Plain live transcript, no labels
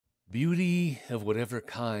Beauty of whatever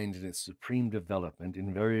kind in its supreme development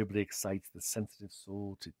invariably excites the sensitive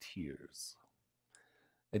soul to tears.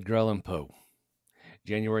 Edgar Allan Poe,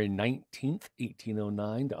 January 19th,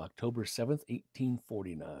 1809 to October 7th,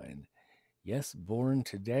 1849. Yes, born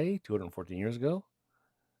today, 214 years ago,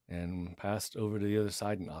 and passed over to the other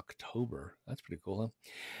side in October. That's pretty cool, huh?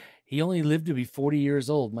 He only lived to be 40 years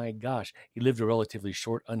old. My gosh, he lived a relatively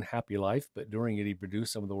short, unhappy life, but during it, he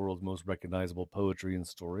produced some of the world's most recognizable poetry and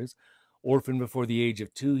stories. Orphaned before the age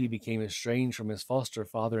of 2, he became estranged from his foster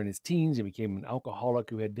father in his teens and became an alcoholic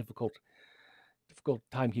who had difficult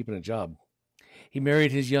time keeping a job. He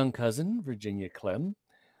married his young cousin, Virginia Clem,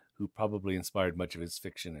 who probably inspired much of his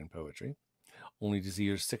fiction and poetry, only to see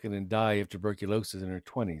her sicken and die of tuberculosis in her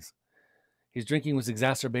 20s. His drinking was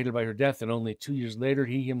exacerbated by her death, and only 2 years later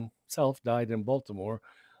he himself died in Baltimore,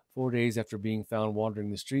 4 days after being found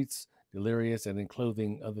wandering the streets, delirious and in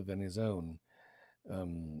clothing other than his own.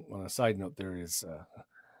 On a side note, there is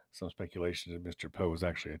some speculation that Mr. Poe was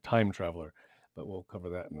actually a time traveler, but we'll cover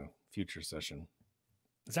that in a future session.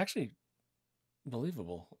 It's actually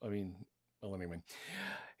believable. Well, anyway.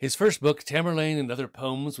 His first book, Tamerlane and Other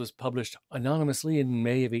Poems, was published anonymously in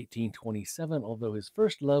May of 1827, although his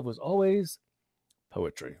first love was always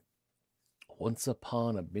poetry. Once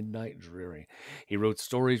Upon a Midnight Dreary. He wrote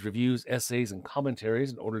stories, reviews, essays, and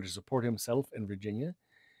commentaries in order to support himself and Virginia.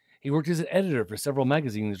 He worked as an editor for several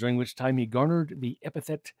magazines, during which time he garnered the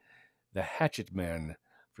epithet the Hatchet Man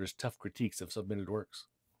for his tough critiques of submitted works.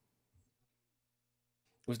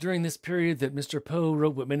 It was during this period that Mr. Poe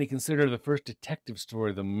wrote what many consider the first detective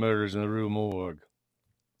story, The Murders in the Rue Morgue.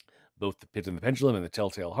 Both The Pit and the Pendulum and The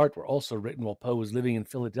Telltale Heart were also written while Poe was living in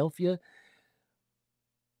Philadelphia,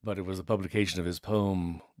 but it was the publication of his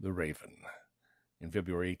poem, The Raven, in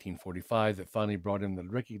February 1845 that finally brought him the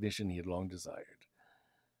recognition he had long desired.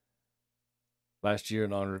 Last year,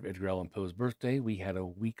 in honor of Edgar Allan Poe's birthday, we had a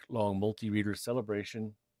week-long multi-reader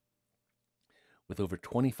celebration with over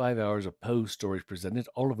 25 hours of Poe stories presented,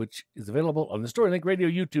 all of which is available on the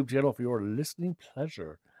StorylinkRadio YouTube channel for your listening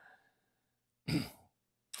pleasure.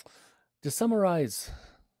 To summarize,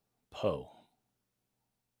 Poe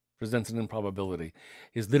presents an improbability.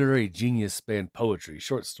 His literary genius spanned poetry,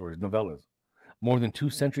 short stories, novellas. More than 2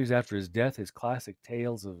 centuries after his death, his classic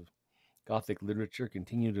tales of Gothic literature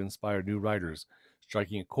continue to inspire new writers,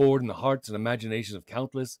 striking a chord in the hearts and imaginations of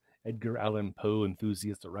countless Edgar Allan Poe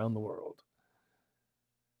enthusiasts around the world.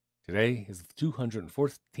 Today is the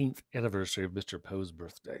 214th anniversary of Mr. Poe's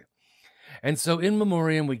birthday. And so in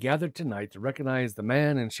memoriam, we gathered tonight to recognize the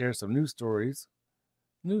man and share some new stories,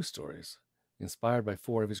 inspired by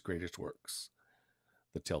 4 of his greatest works.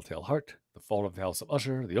 The Telltale Heart, The Fall of the House of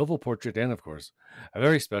Usher, The Oval Portrait, and, of course, a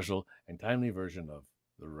very special and timely version of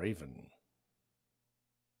The Raven.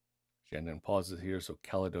 Shandon pauses here so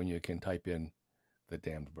Caledonia can type in The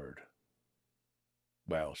Damned Bird.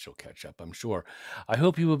 Well, she'll catch up, I'm sure. I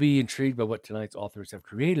hope you will be intrigued by what tonight's authors have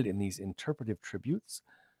created in these interpretive tributes.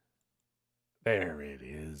 There it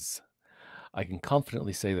is. I can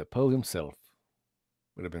confidently say that Poe himself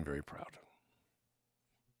would have been very proud.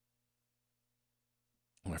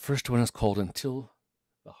 My first one is called Until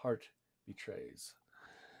the Heart Betrays,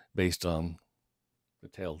 based on The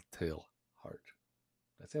Telltale Heart.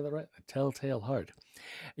 Did I say that right? The Telltale Heart.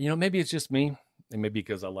 Maybe it's just me, and maybe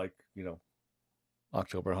because I like,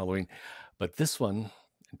 October, Halloween. But this one,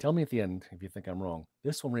 and tell me at the end if you think I'm wrong,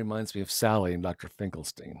 this one reminds me of Sally and Dr.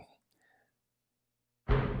 Finkelstein.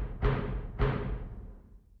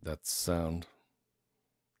 That sound,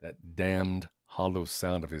 that damned hollow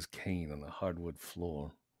sound of his cane on the hardwood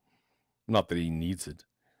floor. Not that he needs it.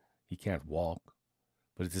 He can't walk,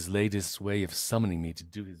 but it's his latest way of summoning me to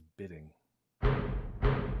do his bidding.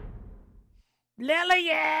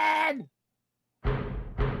 Lillian!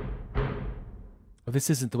 Well,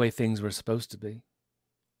 this isn't the way things were supposed to be.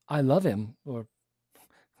 I love him, or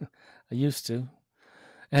I used to,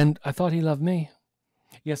 and I thought he loved me.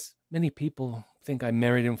 Yes, many people think I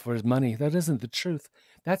married him for his money. That isn't the truth.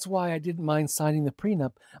 That's why I didn't mind signing the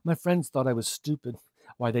prenup. My friends thought I was stupid.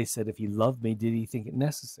 Why, they said if he loved me, did he think it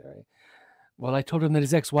necessary? Well, I told him that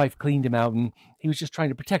his ex-wife cleaned him out and he was just trying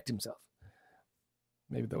to protect himself.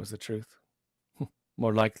 Maybe that was the truth.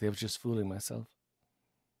 More likely I was just fooling myself.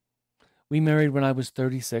 We married when I was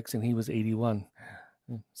 36 and he was 81.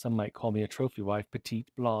 Some might call me a trophy wife, petite,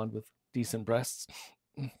 blonde, with decent breasts.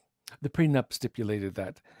 The prenup stipulated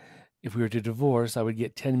that if we were to divorce, I would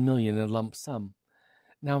get $10 million in a lump sum.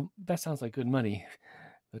 Now, that sounds like good money,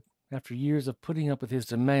 but after years of putting up with his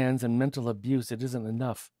demands and mental abuse, it isn't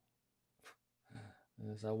enough.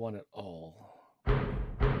 As I want it all.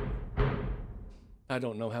 I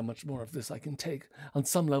don't know how much more of this I can take. On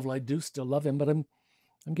some level, I do still love him, but I'm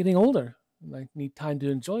getting older, and I need time to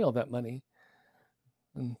enjoy all that money.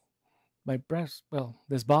 And my breast, well,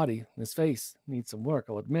 this body, this face, needs some work,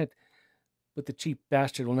 I'll admit, but the cheap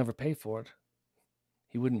bastard will never pay for it.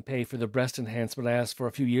 He wouldn't pay for the breast enhancement I asked for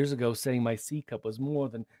a few years ago, saying my C-cup was more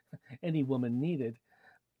than any woman needed.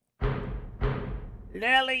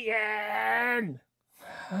 Lillian!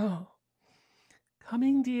 Oh,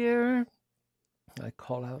 coming, dear, I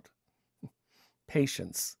call out.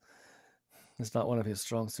 Patience is not one of his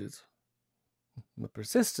strong suits. But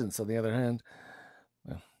persistence, on the other hand,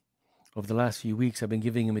 well, over the last few weeks I've been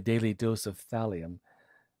giving him a daily dose of thallium,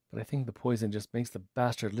 but I think the poison just makes the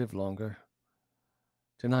bastard live longer.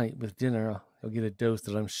 Tonight, with dinner, he'll get a dose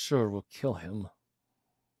that I'm sure will kill him.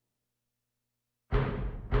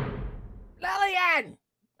 Lillian!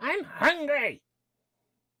 I'm hungry!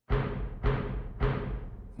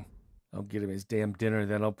 I'll get him his damn dinner,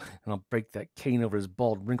 then I'll break that cane over his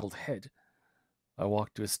bald, wrinkled head. I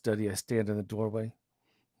walk to his study. I stand in the doorway.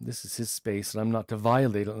 This is his space, and I'm not to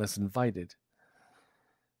violate it unless invited.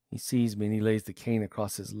 He sees me, and he lays the cane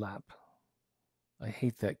across his lap. I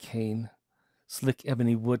hate that cane. Slick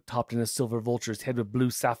ebony wood topped in a silver vulture's head with blue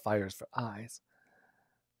sapphires for eyes.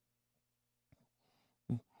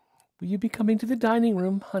 Will you be coming to the dining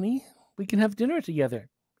room, honey? We can have dinner together.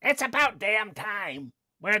 It's about damn time.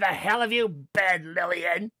 Where the hell have you been,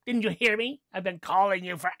 Lillian? Didn't you hear me? I've been calling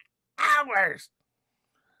you for hours.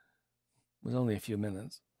 It was only a few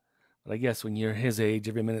minutes, but I guess when you're his age,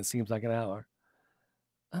 every minute seems like an hour.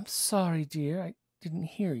 I'm sorry, dear. I didn't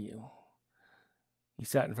hear you. He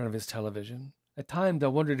sat in front of his television. At times I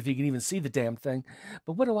wondered if he could even see the damn thing,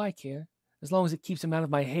 but what do I care? As long as it keeps him out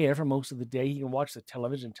of my hair for most of the day, he can watch the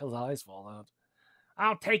television until his eyes fall out.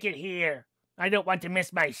 I'll take it here. I don't want to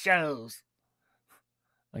miss my shows.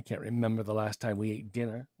 I can't remember the last time we ate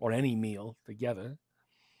dinner, or any meal, together.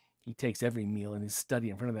 He takes every meal in his study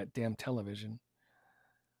in front of that damn television.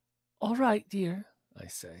 All right, dear, I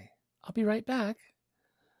say. I'll be right back.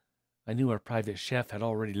 I knew our private chef had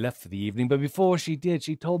already left for the evening, but before she did,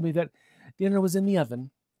 she told me that dinner was in the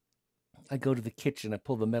oven. I go to the kitchen. I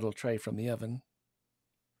pull the metal tray from the oven.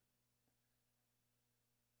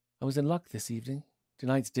 I was in luck this evening.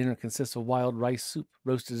 Tonight's dinner consists of wild rice soup,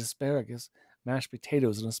 roasted asparagus, mashed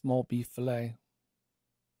potatoes, and a small beef fillet.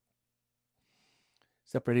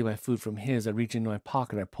 Separating my food from his, I reach into my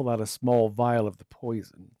pocket and I pull out a small vial of the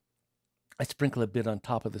poison. I sprinkle a bit on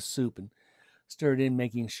top of the soup and stir it in,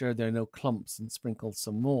 making sure there are no clumps, and sprinkle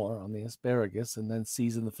some more on the asparagus, and then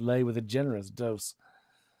season the fillet with a generous dose.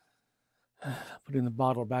 Putting the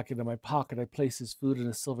bottle back into my pocket, I place his food in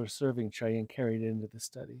a silver serving tray and carry it into the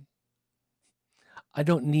study. I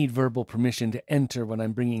don't need verbal permission to enter when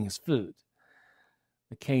I'm bringing his food.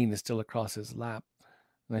 The cane is still across his lap,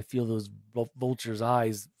 and I feel those vulture's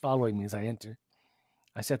eyes following me as I enter.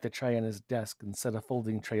 I set the tray on his desk and set a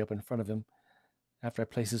folding tray up in front of him. After I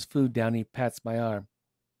place his food down, he pats my arm.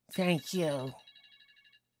 Thank you.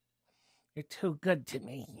 You're too good to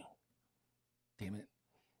me. Damn it.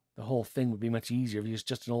 The whole thing would be much easier if he was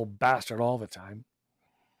just an old bastard all the time.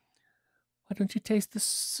 Why don't you taste the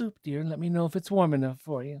soup, dear, and let me know if it's warm enough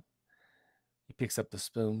for you? He picks up the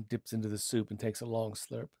spoon, dips into the soup, and takes a long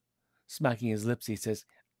slurp. Smacking his lips, he says,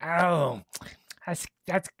 Oh,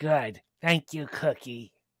 that's good. Thank you,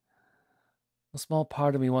 Cookie. A small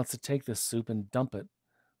part of me wants to take this soup and dump it,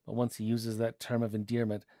 but once he uses that term of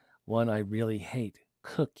endearment, one I really hate,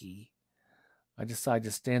 Cookie, I decide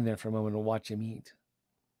to stand there for a moment and watch him eat.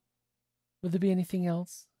 Will there be anything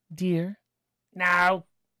else, dear? No,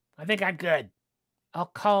 I think I'm good. I'll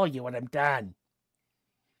call you when I'm done.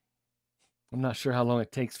 I'm not sure how long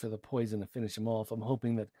it takes for the poison to finish him off. I'm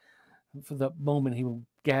hoping that for the moment he will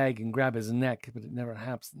gag and grab his neck, but it never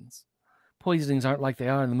happens. Poisonings aren't like they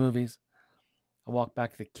are in the movies. I walk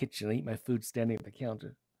back to the kitchen and eat my food standing at the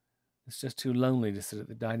counter. It's just too lonely to sit at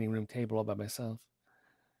the dining room table all by myself.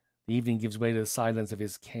 The evening gives way to the silence of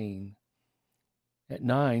his cane. At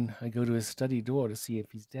 9, I go to his study door to see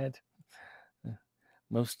if he's dead.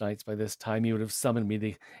 Most nights by this time he would have summoned me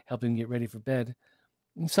to help him get ready for bed.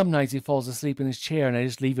 Some nights he falls asleep in his chair and I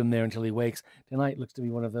just leave him there until he wakes. Tonight looks to be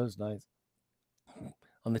one of those nights.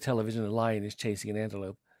 On the television, a lion is chasing an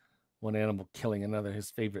antelope, one animal killing another,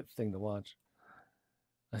 his favorite thing to watch.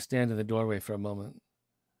 I stand in the doorway for a moment.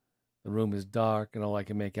 The room is dark, and all I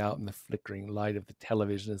can make out in the flickering light of the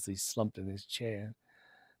television is he's slumped in his chair.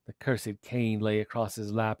 The cursed cane lay across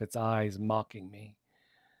his lap, its eyes mocking me.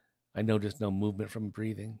 I notice no movement from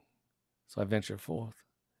breathing, so I venture forth.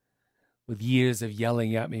 With years of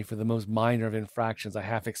yelling at me for the most minor of infractions, I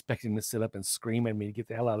half expect him to sit up and scream at me to get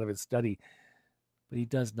the hell out of his study. But he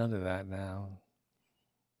does none of that now.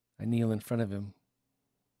 I kneel in front of him.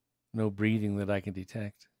 No breathing that I can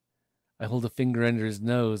detect. I hold a finger under his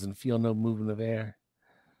nose and feel no movement of air.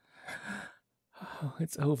 Oh,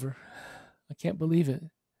 it's over. I can't believe it.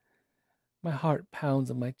 My heart pounds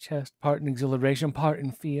in my chest, part in exhilaration, part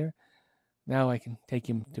in fear. Now I can take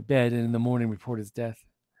him to bed and in the morning report his death.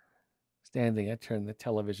 Standing, I turn the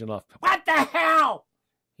television off. What the hell?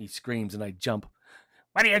 He screams and I jump.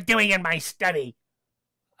 What are you doing in my study?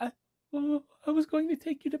 I was going to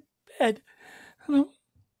take you to bed.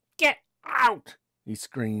 Get out! He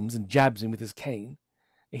screams and jabs me with his cane.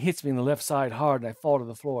 It hits me in the left side hard and I fall to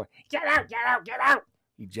the floor. Get out, get out, get out!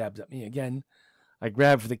 He jabs at me again. I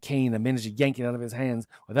grab for the cane and manage to yank it out of his hands.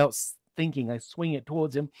 Without thinking, I swing it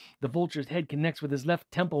towards him. The vulture's head connects with his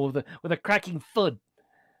left temple with a cracking thud.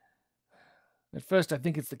 At first, I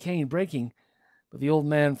think it's the cane breaking, but the old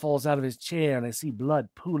man falls out of his chair and I see blood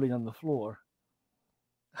pooling on the floor.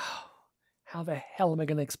 Oh, how the hell am I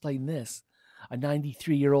going to explain this? A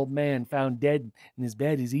 93-year-old man found dead in his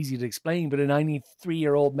bed is easy to explain, but a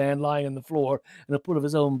 93-year-old man lying on the floor in a pool of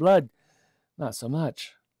his own blood, not so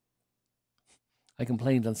much. I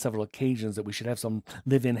complained on several occasions that we should have some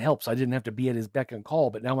live-in help so I didn't have to be at his beck and call,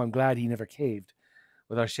 but now I'm glad he never caved.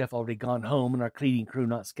 With our chef already gone home and our cleaning crew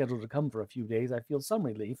not scheduled to come for a few days, I feel some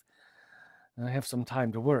relief. And I have some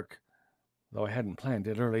time to work. Though I hadn't planned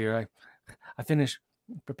it earlier, I finished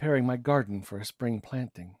preparing my garden for a spring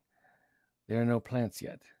planting. There are no plants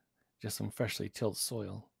yet, just some freshly tilled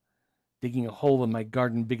soil. Digging a hole in my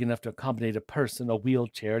garden big enough to accommodate a person, a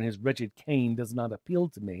wheelchair, and his wretched cane does not appeal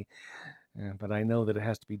to me. But I know that it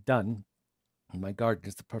has to be done, and my garden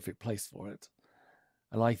is the perfect place for it.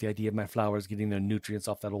 I like the idea of my flowers getting their nutrients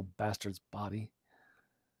off that old bastard's body.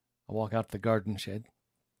 I walk out to the garden shed,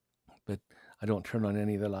 but I don't turn on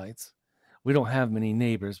any of the lights. We don't have many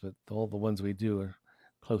neighbors, but all the ones we do are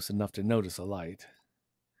close enough to notice a light.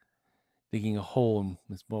 Digging a hole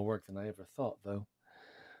is more work than I ever thought, though.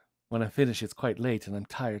 When I finish, it's quite late, and I'm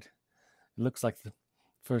tired. It looks like the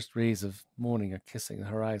first rays of morning are kissing the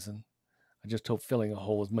horizon. I just hope filling a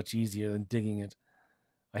hole is much easier than digging it.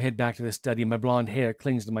 I head back to the study, and my blonde hair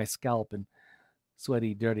clings to my scalp in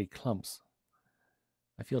sweaty, dirty clumps.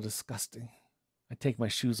 I feel disgusting. I take my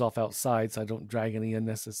shoes off outside so I don't drag any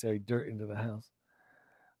unnecessary dirt into the house.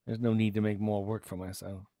 There's no need to make more work for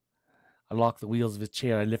myself. I lock the wheels of his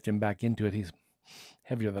chair. I lift him back into it. He's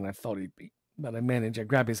heavier than I thought he'd be. But I manage. I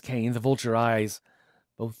grab his cane. The vulture eyes,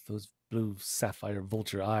 both those blue sapphire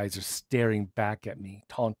vulture eyes, are staring back at me,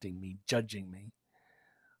 taunting me, judging me.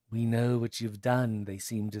 We know what you've done, they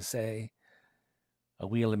seem to say. I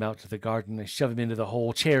wheel him out to the garden. I shove him into the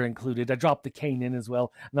hole, chair included. I drop the cane in as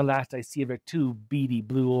well. And the last I see of it, two beady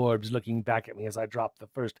blue orbs looking back at me as I drop the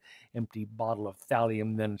first empty bottle of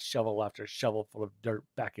thallium, then shovel after shovel full of dirt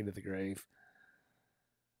back into the grave.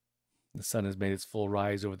 The sun has made its full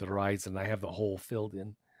rise over the horizon, and I have the hole filled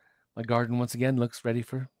in. My garden once again looks ready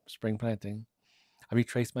for spring planting. I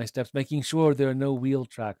retrace my steps, making sure there are no wheel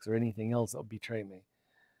tracks or anything else that will betray me.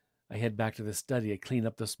 I head back to the study. I clean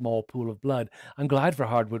up the small pool of blood. I'm glad for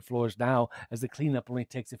hardwood floors now, as the cleanup only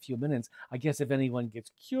takes a few minutes. I guess if anyone gets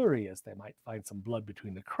curious, they might find some blood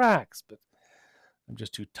between the cracks, but I'm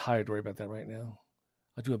just too tired to worry about that right now.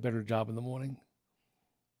 I'll do a better job in the morning.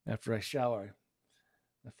 After I shower,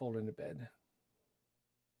 I fall into bed.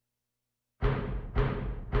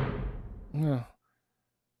 Oh,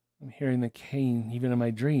 I'm hearing the cane even in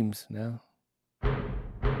my dreams now.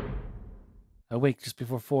 I wake just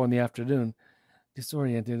before 4 in the afternoon,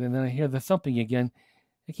 disoriented, and then I hear the thumping again.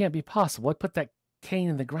 It can't be possible. I put that cane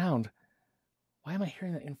in the ground. Why am I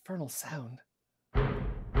hearing that infernal sound?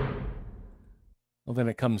 Well, then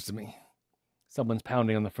it comes to me. Someone's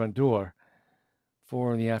pounding on the front door.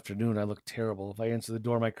 4 in the afternoon, I look terrible. If I answer the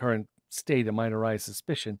door in my current state, it might arouse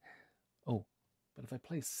suspicion. Oh, but if I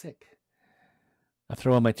play sick... I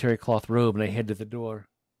throw on my terry cloth robe and I head to the door.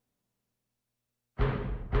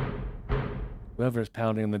 Whoever is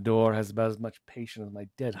pounding on the door has about as much patience as my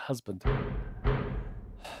dead husband. It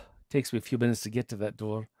takes me a few minutes to get to that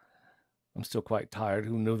door. I'm still quite tired.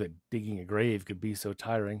 Who knew that digging a grave could be so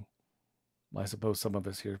tiring? I suppose some of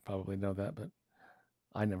us here probably know that, but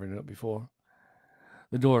I never knew it before.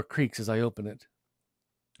 The door creaks as I open it.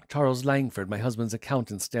 Charles Langford, my husband's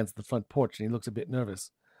accountant, stands at the front porch and he looks a bit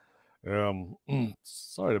nervous.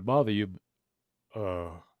 Sorry to bother you.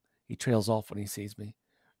 He trails off when he sees me.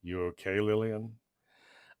 You okay, Lillian?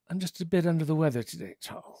 I'm just a bit under the weather today,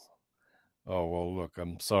 Charles. Oh, well, look,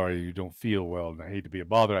 I'm sorry you don't feel well, and I hate to be a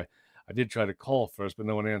bother. I did try to call first, but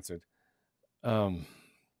no one answered.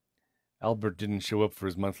 Albert didn't show up for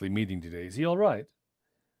his monthly meeting today. Is he all right?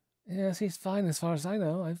 Yes, he's fine as far as I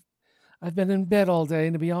know. I've been in bed all day,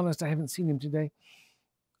 and to be honest, I haven't seen him today.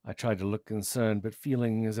 I tried to look concerned, but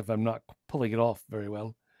feeling as if I'm not pulling it off very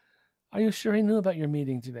well. Are you sure he knew about your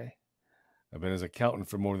meeting today? I've been his accountant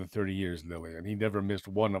for more than 30 years, Lily, and he never missed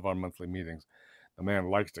one of our monthly meetings. The man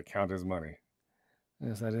likes to count his money.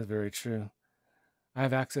 Yes, that is very true. I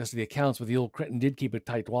have access to the accounts, but the old cretin did keep a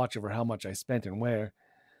tight watch over how much I spent and where.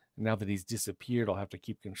 And now that he's disappeared, I'll have to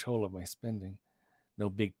keep control of my spending. No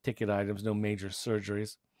big ticket items, no major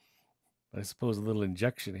surgeries. But I suppose a little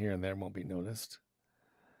injection here and there won't be noticed.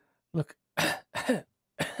 Look,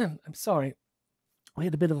 I'm sorry. We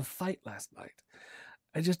had a bit of a fight last night.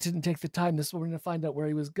 I just didn't take the time this morning to find out where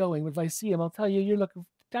he was going. But if I see him, I'll tell you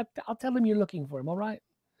I'll tell him you're looking for him, all right?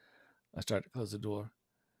 I start to close the door.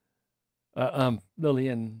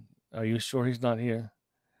 Lillian, are you sure he's not here?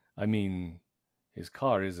 I mean, his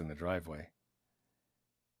car is in the driveway.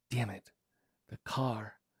 Damn it. The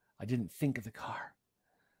car. I didn't think of the car.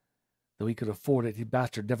 Though he could afford it, he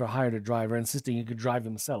bastard never hired a driver, insisting he could drive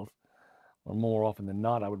himself. Or more often than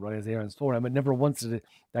not, I would run his errands for him, but never once did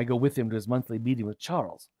I go with him to his monthly meeting with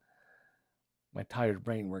Charles. My tired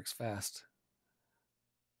brain works fast.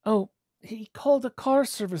 Oh, he called a car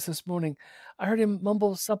service this morning. I heard him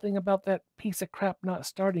mumble something about that piece of crap not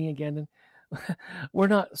starting again, and we're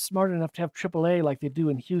not smart enough to have AAA like they do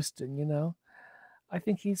in Houston, you know. I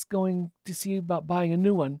think he's going to see about buying a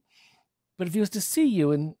new one. But if he was to see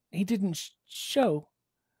you and he didn't show...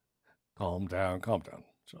 Calm down,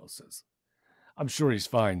 Charles says. I'm sure he's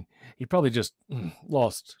fine. He probably just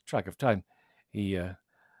lost track of time. If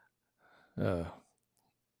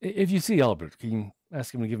you see Albert, can you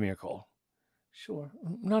ask him to give me a call? Sure,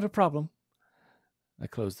 not a problem. I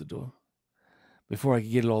closed the door. Before I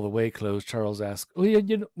could get it all the way closed, Charles asked, "Oh,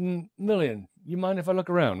 Lillian, you mind if I look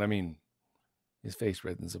around? I mean," his face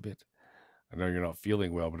reddens a bit. "I know you're not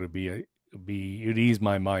feeling well, but it'd ease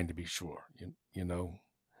my mind to be sure. You know."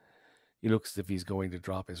 He looks as if he's going to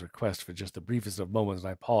drop his request for just the briefest of moments,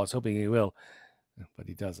 and I pause, hoping he will, but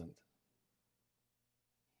he doesn't.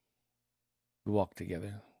 We walk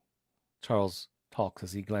together. Charles talks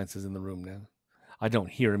as he glances in the room now. I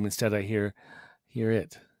don't hear him. Instead, I hear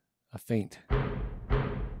it, a faint.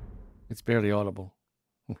 It's barely audible,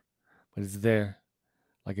 but it's there,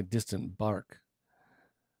 like a distant bark.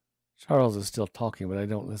 Charles is still talking, but I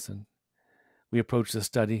don't listen. We approach the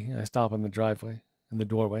study. I stop in the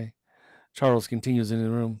doorway. Charles continues in the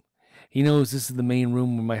room. He knows this is the main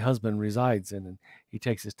room where my husband resides in, and he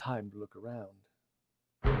takes his time to look around.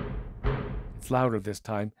 It's louder this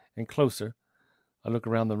time, and closer. I look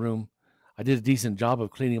around the room. I did a decent job of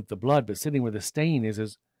cleaning up the blood, but sitting where the stain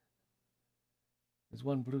is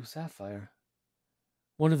one blue sapphire.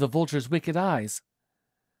 One of the vulture's wicked eyes.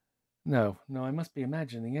 No, I must be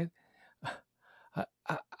imagining it.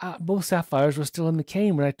 Both sapphires were still in the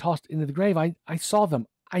cane when I tossed into the grave. I saw them.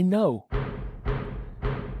 I know.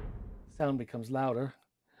 Sound becomes louder.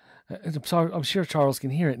 I'm sure Charles can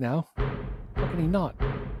hear it now. How can he not?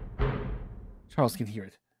 Charles can hear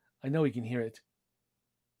it. I know he can hear it.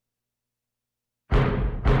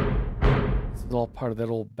 This is all part of that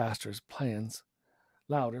old bastard's plans.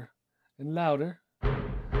 Louder and louder.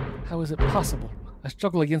 How is it possible? I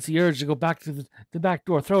struggle against the urge to go back to the back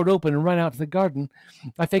door, throw it open, and run out to the garden.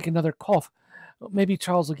 I fake another cough. Maybe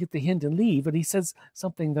Charles will get the hint and leave, but he says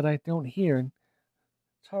something that I don't hear, and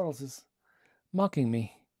Charles is mocking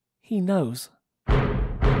me. He knows.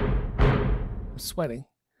 I'm sweating.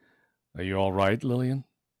 Are you all right, Lillian?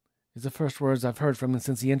 It's the first words I've heard from him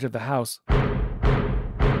since he entered the house.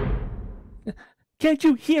 Can't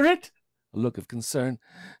you hear it? A look of concern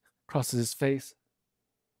crosses his face.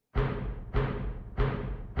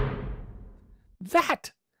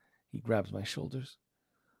 That! He grabs my shoulders.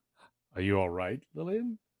 Are you all right,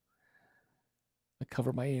 Lillian? I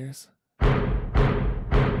cover my ears.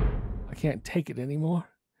 I can't take it anymore.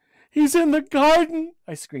 He's in the garden,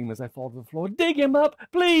 I scream as I fall to the floor. Dig him up,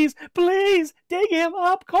 please, please, dig him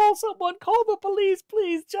up. Call someone, call the police,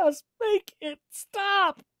 please, just make it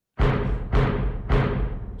stop.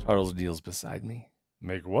 Charles kneels beside me.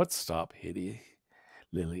 Make what stop,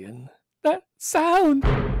 Lillian? That sound.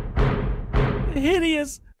 The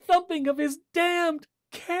hideous thumping of his damned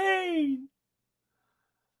cane.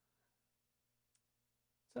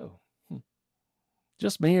 So,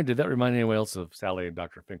 just me, or did that remind anyone else of Sally and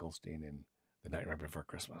Dr. Finkelstein in The Nightmare Before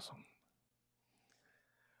Christmas?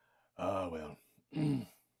 Oh, well.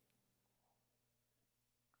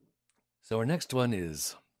 So our next one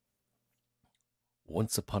is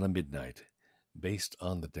Once Upon a Midnight, based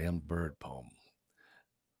on the Damned Bird poem.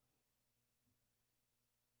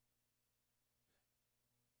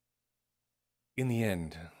 In the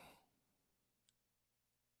end,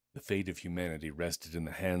 The fate of humanity rested in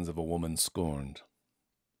the hands of a woman scorned.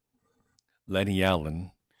 Lenny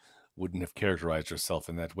Allen wouldn't have characterized herself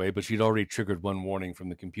in that way, but she'd already triggered one warning from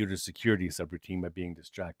the computer security subroutine by being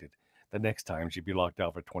distracted. The next time she'd be locked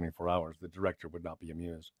out for 24 hours. The director would not be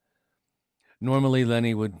amused. Normally,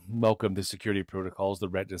 Lenny would welcome the security protocols, the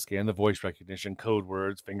retina scan, the voice recognition, code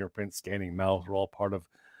words, fingerprints, scanning mouth were all part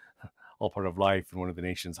of life in one of the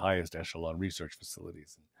nation's highest echelon research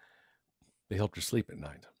facilities. They helped her sleep at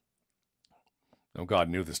night. Oh, God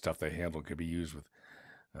knew the stuff they handled could be used with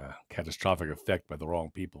catastrophic effect by the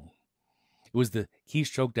wrong people. It was the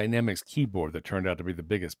keystroke dynamics keyboard that turned out to be the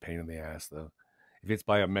biggest pain in the ass, though. If its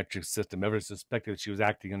biometric system ever suspected she was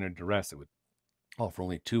acting under duress, it would offer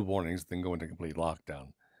only 2 warnings, then go into complete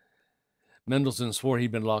lockdown. Mendelsohn swore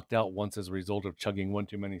he'd been locked out once as a result of chugging one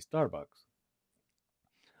too many Starbucks.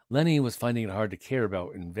 Lenny was finding it hard to care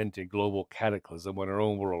about inventing global cataclysm when her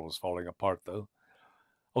own world was falling apart, though.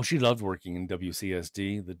 Oh, she loved working in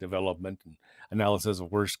WCSD. The development and analysis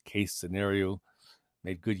of worst-case scenario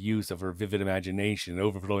made good use of her vivid imagination and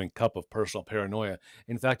overflowing cup of personal paranoia.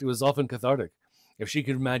 In fact, it was often cathartic. If she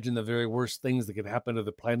could imagine the very worst things that could happen to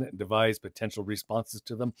the planet and devise potential responses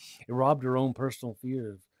to them, it robbed her own personal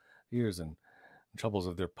fears and troubles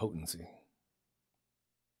of their potency.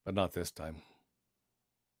 But not this time.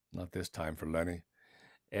 Not this time for Lenny.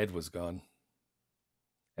 Ed was gone.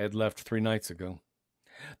 Ed left 3 nights ago.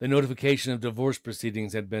 The notification of divorce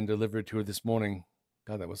proceedings had been delivered to her this morning.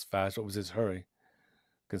 God, that was fast. What was his hurry?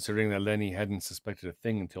 Considering that Lenny hadn't suspected a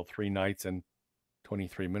thing until 3 nights and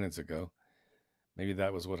 23 minutes ago. Maybe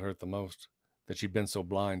that was what hurt the most, that she'd been so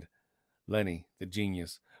blind. Lenny, the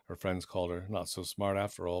genius, her friends called her, not so smart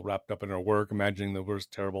after all, wrapped up in her work, imagining the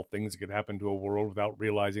worst terrible things that could happen to a world without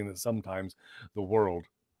realizing that sometimes the world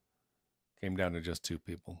came down to just 2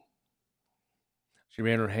 people. She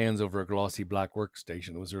ran her hands over a glossy black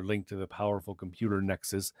workstation. It was her link to the powerful computer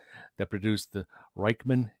nexus that produced the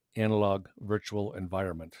Reichman Analog Virtual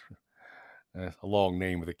Environment, a long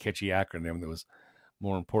name with a catchy acronym that was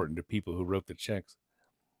more important to people who wrote the checks.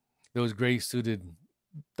 Those gray-suited,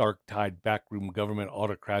 dark-tied backroom government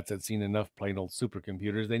autocrats had seen enough plain old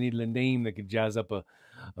supercomputers. They needed a name that could jazz up a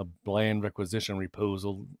bland requisition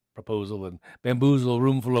proposal and bamboozle a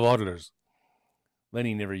room full of auditors.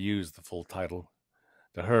 Lenny never used the full title.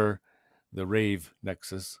 To her, the Rave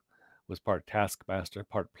Nexus was part taskmaster,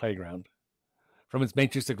 part playground. From its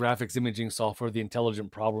matrix of graphics imaging software, the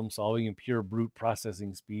intelligent problem-solving and pure brute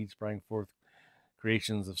processing speed sprang forth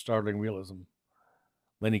creations of startling realism.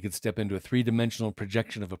 Lenny could step into a 3-dimensional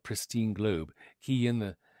projection of a pristine globe, key in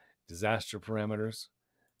the disaster parameters,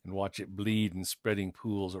 and watch it bleed in spreading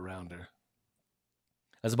pools around her.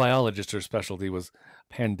 As a biologist, her specialty was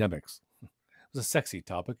pandemics. It was a sexy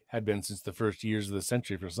topic, had been since the first years of the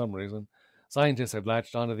century for some reason. Scientists had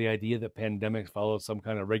latched onto the idea that pandemics followed some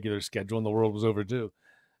kind of regular schedule and the world was overdue.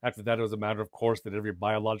 After that, it was a matter of course that every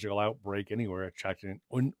biological outbreak anywhere attracted an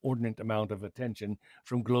inordinate amount of attention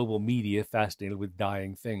from global media fascinated with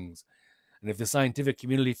dying things. And if the scientific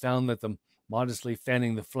community found that the modestly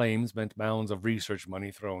fanning the flames meant mounds of research money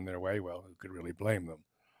thrown their way, well, who could really blame them?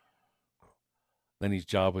 Lenny's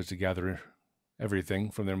job was to gather everything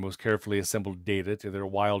from their most carefully assembled data to their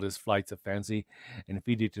wildest flights of fancy and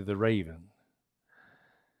feed it to the Raven.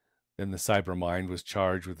 Then the cybermind was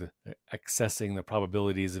charged with accessing the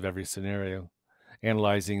probabilities of every scenario,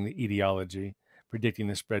 analyzing the etiology, predicting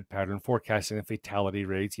the spread pattern, forecasting the fatality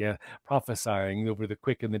rates, prophesying over the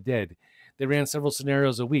quick and the dead. They ran several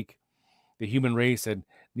scenarios a week. The human race had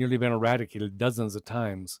nearly been eradicated dozens of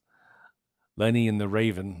times. Lenny and the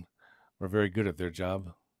Raven were very good at their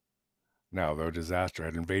job. Now, though, disaster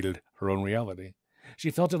had invaded her own reality. She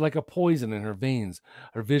felt it like a poison in her veins.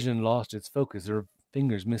 Her vision lost its focus. Her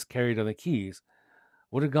fingers miscarried on the keys.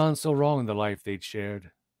 What had gone so wrong in the life they'd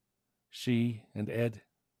shared? She and Ed?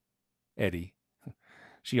 Eddie.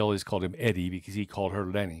 She always called him Eddie because he called her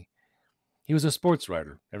Lenny. He was a sports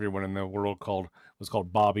writer. Everyone in the world was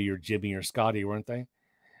called Bobby or Jimmy or Scotty, weren't they?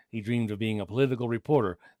 He dreamed of being a political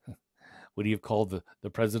reporter. Would he have called the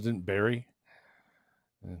president Barry?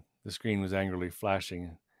 The screen was angrily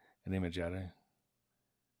flashing an image at her.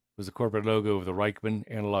 It was the corporate logo of the Reichman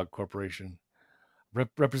Analog Corporation.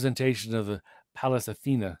 Representation of the Pallas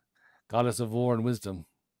Athena, goddess of war and wisdom.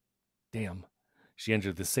 Damn. She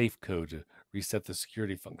entered the safe code to reset the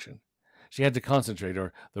security function. She had to concentrate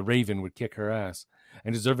or the Raven would kick her ass.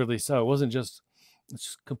 And deservedly so. It wasn't just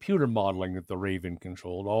computer modeling that the Raven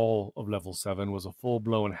controlled. All of Level 7 was a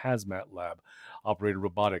full-blown hazmat lab operated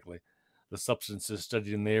robotically. The substances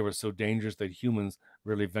studied in there were so dangerous that humans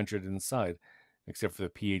rarely ventured inside, except for the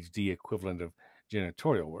PhD equivalent of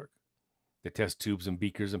janitorial work. The test tubes and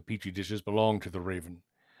beakers and petri dishes belonged to the Raven.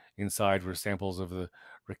 Inside were samples of the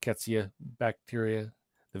rickettsia bacteria,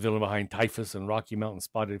 the villain behind typhus and Rocky Mountain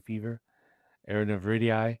spotted fever,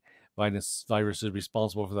 aeronaviridae, viruses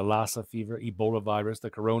responsible for the Lassa fever, Ebola virus, the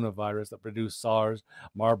coronavirus that produced SARS,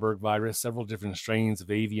 Marburg virus, several different strains of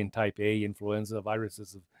avian type A influenza,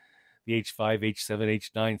 viruses of the H5,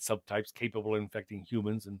 H7, H9 subtypes capable of infecting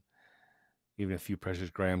humans, and even a few precious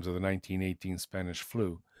grams of the 1918 Spanish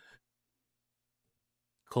flu,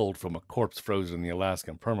 culled from a corpse frozen in the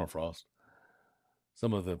Alaskan permafrost.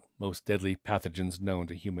 Some of the most deadly pathogens known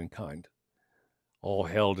to humankind, all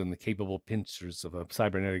held in the capable pincers of a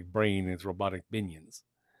cybernetic brain and its robotic minions.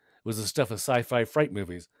 It was the stuff of sci-fi fright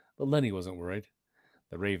movies, but Lenny wasn't worried.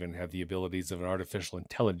 The Raven had the abilities of an artificial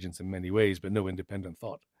intelligence in many ways, but no independent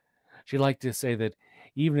thought. She liked to say that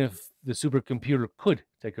even if the supercomputer could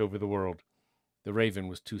take over the world, the Raven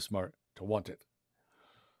was too smart to want it.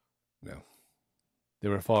 No. There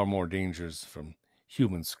were far more dangers from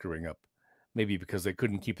humans screwing up, maybe because they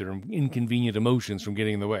couldn't keep their inconvenient emotions from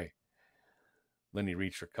getting in the way. Lenny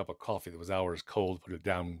reached for a cup of coffee that was hours cold, put it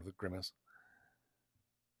down with a grimace.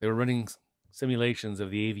 They were running simulations of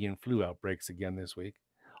the avian flu outbreaks again this week,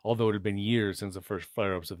 although it had been years since the first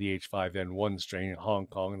flare-ups of the H5N1 strain in Hong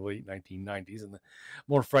Kong in the late 1990s, and the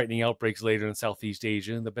more frightening outbreaks later in Southeast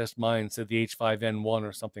Asia. The best minds said the H5N1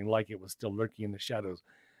 or something like it was still lurking in the shadows,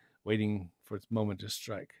 waiting for its moment to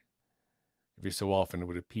strike. Every so often it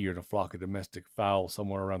would appear in a flock of domestic fowl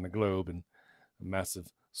somewhere around the globe, and a massive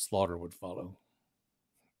slaughter would follow.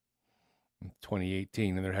 In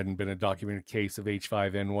 2018, and there hadn't been a documented case of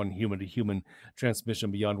H5N1 human-to-human transmission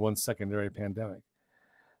beyond one secondary victim.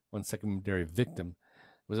 It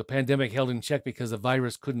was a pandemic held in check because the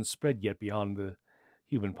virus couldn't spread yet beyond the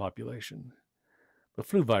human population. But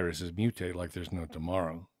flu viruses mutate like there's no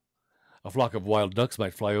tomorrow. A flock of wild ducks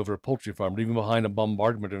might fly over a poultry farm, leaving behind a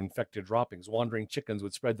bombardment of infected droppings. Wandering chickens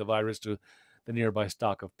would spread the virus to the nearby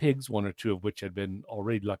stock of pigs, one or two of which had been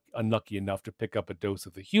already unlucky enough to pick up a dose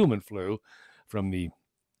of the human flu from the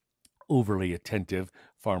overly attentive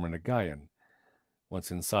farmer Nagayan.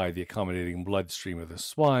 Once inside the accommodating bloodstream of the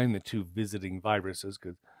swine, the two visiting viruses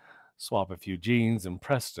could swap a few genes, and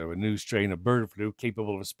presto, a new strain of bird flu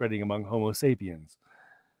capable of spreading among Homo sapiens.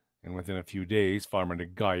 And within a few days, Farmer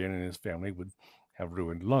Nagayan and his family would have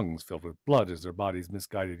ruined lungs filled with blood as their bodies'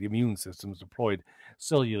 misguided immune systems deployed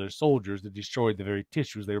cellular soldiers that destroyed the very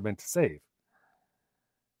tissues they were meant to save.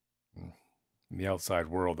 In the outside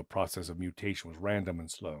world, the process of mutation was random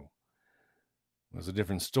and slow. It was a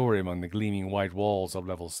different story among the gleaming white walls of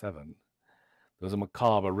Level 7. There was a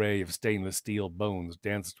macabre array of stainless steel bones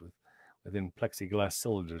danced within plexiglass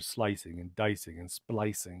cylinders, slicing and dicing and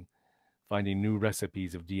splicing, finding new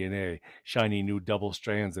recipes of DNA, shiny new double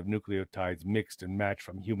strands of nucleotides mixed and matched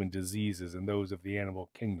from human diseases and those of the animal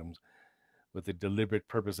kingdoms, with the deliberate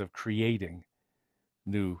purpose of creating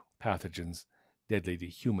new pathogens deadly to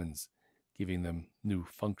humans, giving them new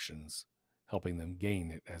functions, helping them gain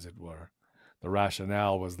it, as it were. The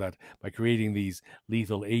rationale was that by creating these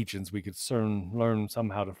lethal agents, we could learn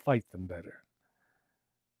somehow to fight them better.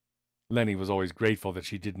 Lenny was always grateful that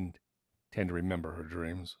she didn't tend to remember her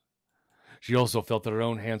dreams. She also felt that her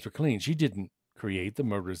own hands were clean. She didn't create the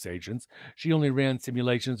murderous agents. She only ran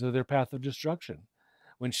simulations of their path of destruction.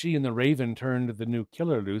 When she and the Raven turned the new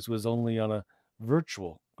killer loose, was only on a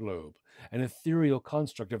virtual globe, an ethereal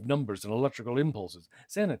construct of numbers and electrical impulses,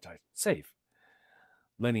 sanitized, safe.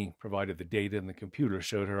 Lenny provided the data, and the computer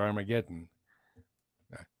showed her Armageddon.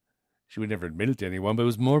 She would never admit it to anyone, but it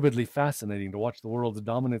was morbidly fascinating to watch the world's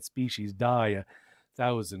dominant species die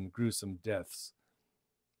 1,000 gruesome deaths,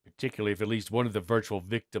 particularly if at least one of the virtual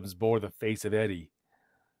victims bore the face of Eddie.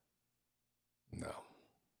 No,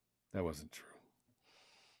 that wasn't true.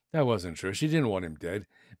 That wasn't true. She didn't want him dead.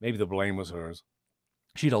 Maybe the blame was hers.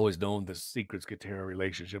 She'd always known the secrets could tear a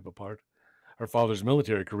relationship apart. Her father's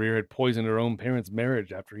military career had poisoned her own parents'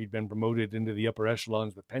 marriage after he'd been promoted into the upper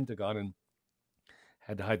echelons of the Pentagon and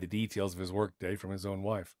had to hide the details of his workday from his own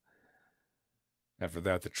wife. After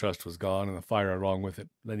that, the trust was gone and the fire along with it.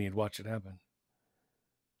 Lenny had watched it happen.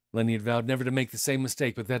 Lenny had vowed never to make the same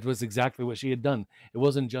mistake, but that was exactly what she had done. It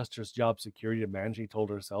wasn't just her job security demand. She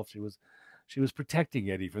told herself she was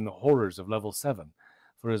protecting Eddie from the horrors of Level 7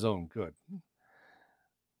 for his own good.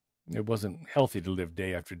 It wasn't healthy to live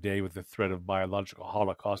day after day with the threat of biological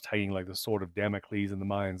holocaust hanging like the sword of Damocles in the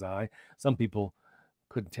mind's eye. Some people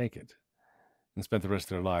couldn't take it and spent the rest of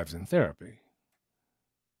their lives in therapy.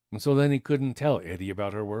 And so Lenny couldn't tell Eddie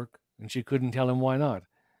about her work, and she couldn't tell him why not.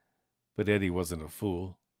 But Eddie wasn't a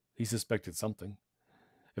fool. He suspected something.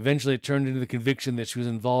 Eventually it turned into the conviction that she was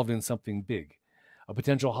involved in something big, a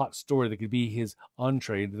potential hot story that could be his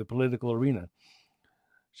entree into the political arena.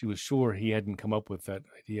 She was sure he hadn't come up with that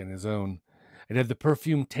idea on his own. It had the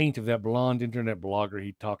perfume taint of that blonde internet blogger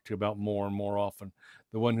he'd talked to about more and more often,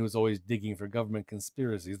 the one who was always digging for government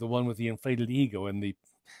conspiracies, the one with the inflated ego and the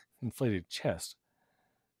inflated chest.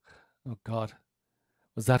 Oh, God.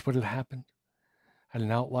 Was that what had happened? Had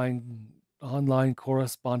an online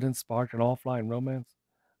correspondence sparked an offline romance?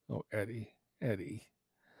 Oh, Eddie,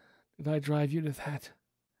 did I drive you to that?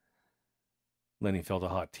 Lenny felt a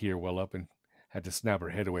hot tear well up and had to snap her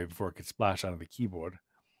head away before it could splash onto the keyboard.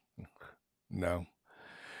 No.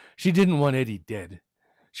 She didn't want Eddie dead.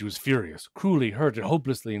 She was furious, cruelly hurt, and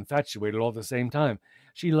hopelessly infatuated all at the same time.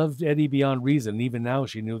 She loved Eddie beyond reason, and even now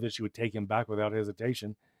she knew that she would take him back without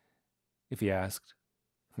hesitation, if he asked.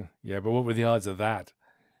 Yeah, but what were the odds of that?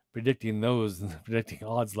 Predicting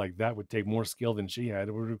odds like that would take more skill than she had.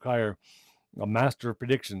 It would require a master of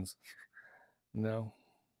predictions. No.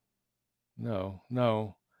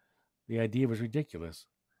 The idea was ridiculous.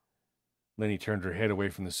 Lenny turned her head away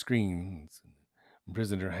from the screen,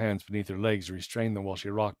 imprisoned her hands beneath her legs, restrained them while she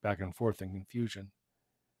rocked back and forth in confusion.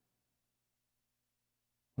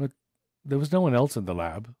 But there was no one else in the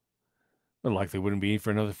lab. Well, likely wouldn't be for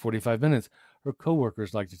another 45 minutes. Her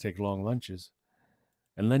co-workers liked to take long lunches.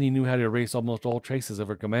 And Lenny knew how to erase almost all traces of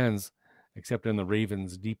her commands, except in the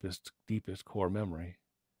Raven's deepest core memory.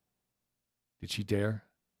 Did she dare?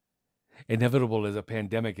 Inevitable as a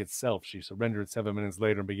pandemic itself, she surrendered 7 minutes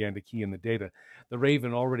later and began to key in the data. The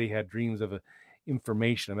Raven already had dreams of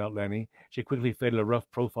information about Lenny. She quickly faded a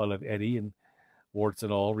rough profile of Eddie, and warts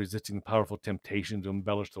and all, resisting the powerful temptation to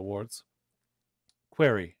embellish the warts.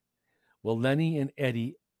 Query: will Lenny and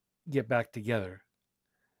Eddie get back together?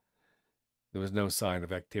 There was no sign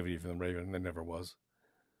of activity from the Raven. There never was.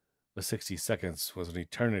 The 60 seconds was an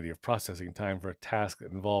eternity of processing time for a task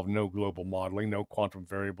that involved no global modeling, no quantum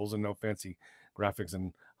variables, and no fancy graphics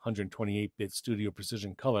in 128-bit studio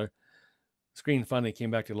precision color. The screen finally came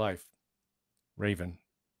back to life. Raven,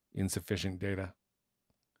 insufficient data.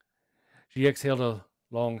 She exhaled a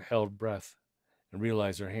long-held breath and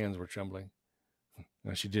realized her hands were trembling.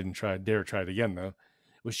 She didn't dare try it again, though.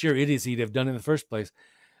 It was sheer idiocy to have done it in the first place.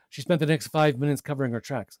 She spent the next 5 minutes covering her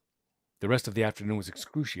tracks. The rest of the afternoon was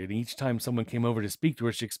excruciating. Each time someone came over to speak to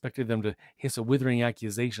her, she expected them to hiss a withering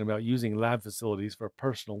accusation about using lab facilities for a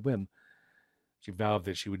personal whim. She vowed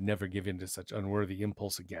that she would never give in to such unworthy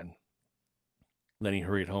impulse again. Lenny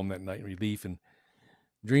hurried home that night in relief and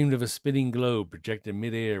dreamed of a spinning globe projected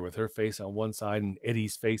midair with her face on one side and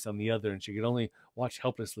Eddie's face on the other, and she could only watch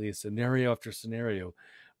helplessly as scenario after scenario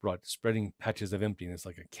brought spreading patches of emptiness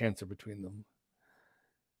like a cancer between them.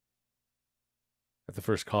 At the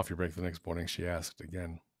first coffee break the next morning, she asked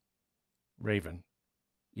again. Raven,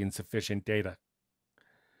 insufficient data.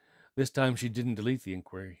 This time she didn't delete the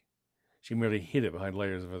inquiry. She merely hid it behind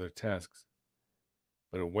layers of other tasks.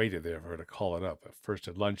 But it waited there for her to call it up, first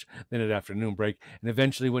at lunch, then at afternoon break, and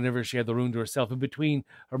eventually whenever she had the room to herself. In between,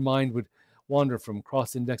 her mind would wander from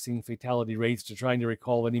cross-indexing fatality rates to trying to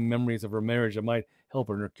recall any memories of her marriage that might help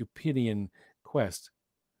her in her Cupidian quest.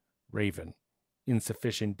 Raven,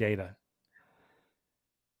 insufficient data.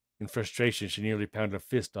 In frustration, she nearly pounded a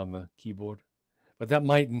fist on the keyboard. But that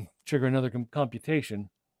might trigger another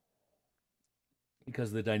computation. Because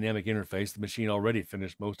of the dynamic interface, the machine already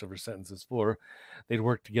finished most of her sentences for her. They'd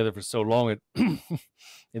worked together for so long it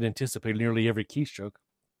anticipated nearly every keystroke.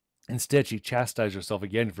 Instead, she chastised herself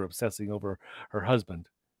again for obsessing over her husband.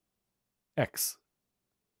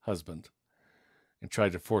 Ex-husband. And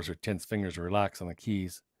tried to force her tense fingers to relax on the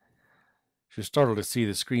keys. She was startled to see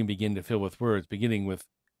the screen begin to fill with words, beginning with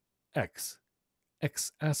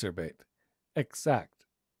exacerbate, exact,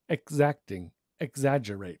 exacting,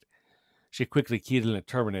 exaggerate. She quickly keyed in a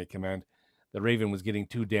terminate command. The Raven was getting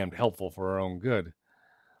too damned helpful for her own good.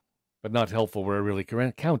 But not helpful where it really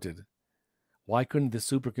counted. Why couldn't the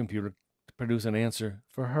supercomputer produce an answer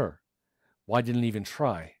for her? Why didn't it even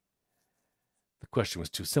try? The question was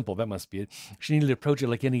too simple, that must be it. She needed to approach it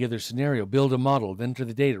like any other scenario, build a model, then enter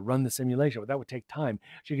the data, run the simulation. But that would take time.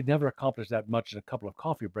 She could never accomplish that much in a couple of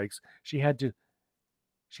coffee breaks. She had to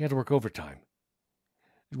work overtime,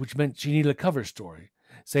 which meant she needed a cover story.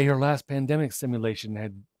 Say her last pandemic simulation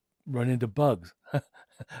had run into bugs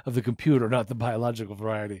of the computer, not the biological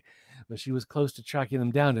variety. But she was close to tracking them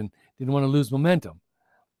down and didn't want to lose momentum.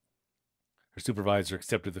 Her supervisor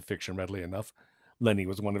accepted the fiction readily enough. Lenny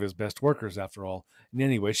was one of his best workers, after all. And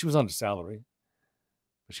anyway, she was on salary.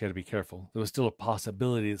 But she had to be careful. There was still a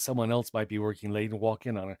possibility that someone else might be working late and walk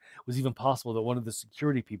in on her. It was even possible that one of the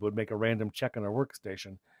security people would make a random check on her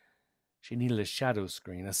workstation. She needed a shadow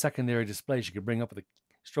screen, a secondary display she could bring up with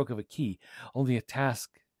stroke of a key. Only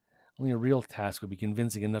a real task would be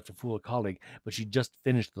convincing enough to fool a colleague, but she just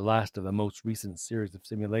finished the last of the most recent series of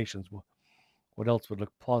simulations. What else would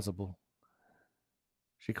look plausible?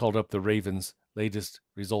 She called up the Raven's latest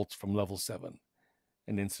results from level 7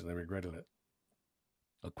 and instantly regretted it.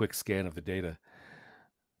 A quick scan of the data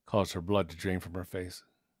caused her blood to drain from her face.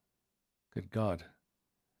 Good God.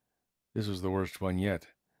 This was the worst one yet.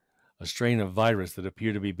 A strain of virus that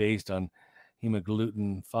appeared to be based on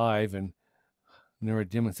hemagglutinin 5 and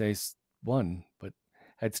neuraminidase 1, but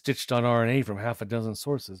had stitched on RNA from half a dozen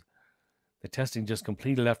sources. The testing just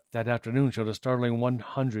completed that afternoon showed a startling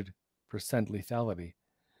 100% lethality,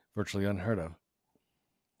 virtually unheard of.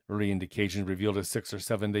 Early indications revealed a 6 or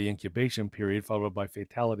 7 day incubation period followed by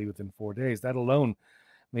fatality within 4 days. That alone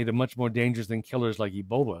made it much more dangerous than killers like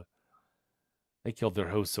Ebola. They killed their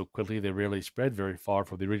hosts so quickly they rarely spread very far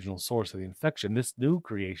from the original source of the infection. This new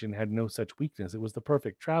creation had no such weakness. It was the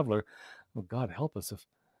perfect traveler. Oh, God help us if...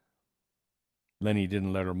 Lenny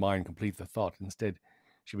didn't let her mind complete the thought. Instead,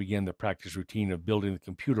 she began the practice routine of building the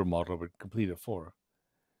computer model would complete it for her.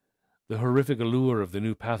 The horrific allure of the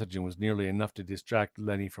new pathogen was nearly enough to distract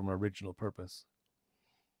Lenny from her original purpose.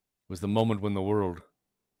 It was the moment when the world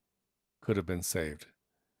could have been saved.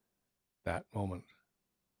 That moment.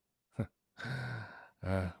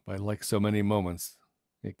 But like so many moments,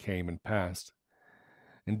 it came and passed.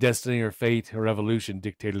 And destiny or fate or evolution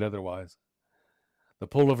dictated otherwise. The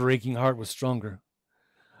pull of her aching heart was stronger.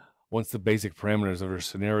 Once the basic parameters of her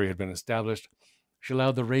scenario had been established, she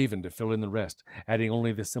allowed the Raven to fill in the rest, adding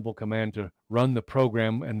only the simple command to run the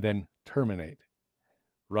program and then terminate.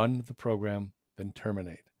 Run the program, then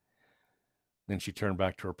terminate. Then she turned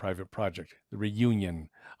back to her private project, the reunion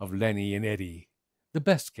of Lenny and Eddie, the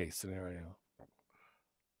best case scenario.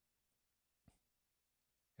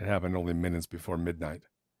 It happened only minutes before midnight.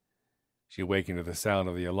 She awakened to the sound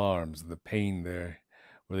of the alarms and the pain there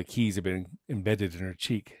where the keys had been embedded in her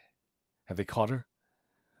cheek. Had they caught her?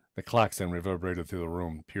 The klaxon reverberated through the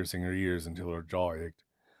room, piercing her ears until her jaw ached.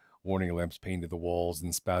 Warning lamps painted the walls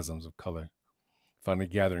in spasms of color. Finally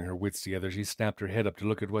gathering her wits together, she snapped her head up to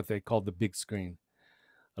look at what they called the big screen.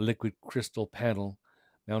 A liquid crystal panel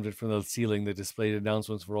mounted from the ceiling that displayed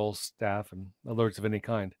announcements for all staff and alerts of any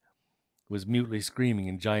kind. It was mutely screaming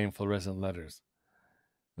in giant fluorescent letters.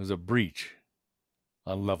 There was a breach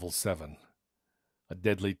on level 7. A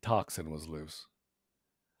deadly toxin was loose.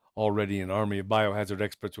 Already an army of biohazard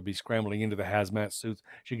experts would be scrambling into the hazmat suits.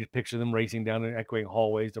 She could picture them racing down the echoing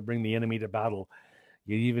hallways to bring the enemy to battle.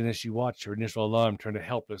 Yet even as she watched, her initial alarm turned to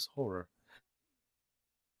helpless horror.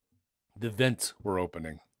 The vents were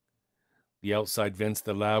opening. The outside vents of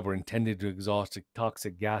the lab were intended to exhaust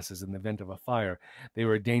toxic gases in the event of a fire. They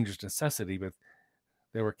were a dangerous necessity, but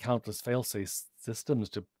there were countless fail-safe systems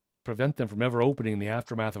to prevent them from ever opening in the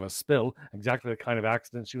aftermath of a spill, exactly the kind of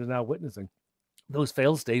accident she was now witnessing. Those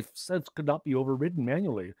fail-safe sets could not be overridden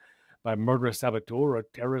manually by a murderous saboteur or a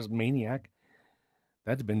terrorist maniac.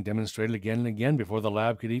 That had been demonstrated again and again before the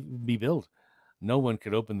lab could even be built. No one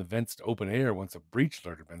could open the vents to open air once a breach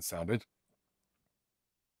alert had been sounded.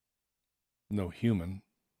 No human.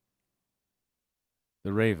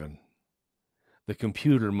 The Raven. The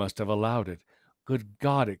computer must have allowed it. Good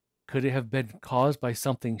God, could it have been caused by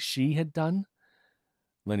something she had done?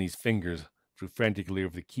 Lenny's fingers flew frantically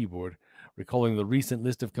over the keyboard, recalling the recent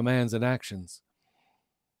list of commands and actions.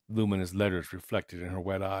 Luminous letters reflected in her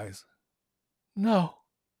wet eyes. No.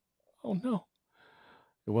 Oh, no.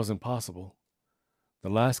 It wasn't possible. The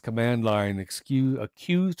last command line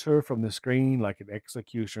accused her from the screen like an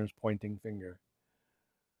executioner's pointing finger.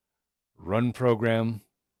 Run program,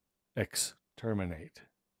 exterminate.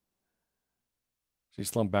 She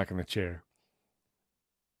slumped back in the chair.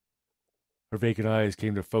 Her vacant eyes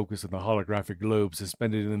came to focus on the holographic globe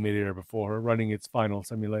suspended in the midair before her, running its final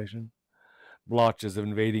simulation. Blotches of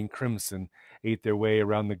invading crimson ate their way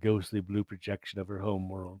around the ghostly blue projection of her home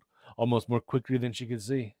world, almost more quickly than she could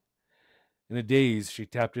see. In a daze, she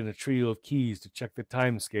tapped in a trio of keys to check the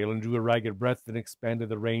time scale and drew a ragged breath that expanded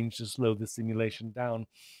the range to slow the simulation down.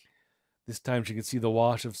 This time she could see the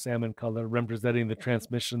wash of salmon color representing the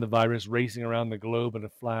transmission of the virus racing around the globe in a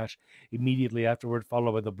flash, immediately afterward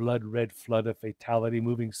followed by the blood-red flood of fatality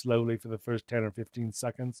moving slowly for the first 10 or 15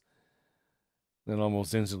 seconds, then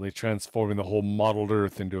almost instantly transforming the whole mottled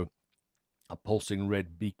Earth into a pulsing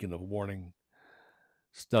red beacon of warning.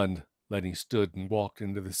 Stunned, Letty stood and walked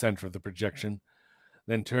into the center of the projection,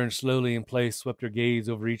 then turned slowly in place, swept her gaze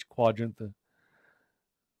over each quadrant.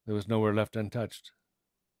 There was nowhere left untouched.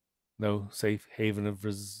 No safe haven of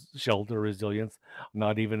shelter or resilience,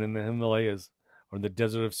 not even in the Himalayas, or in the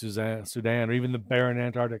desert of Sudan, or even the barren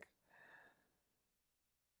Antarctic.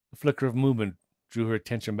 A flicker of movement drew her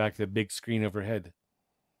attention back to the big screen overhead.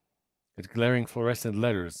 Its glaring fluorescent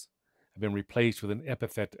letters had been replaced with an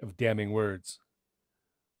epithet of damning words.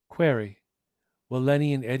 Query: will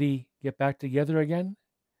Lenny and Eddie get back together again?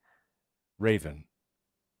 Raven: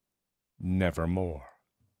 nevermore.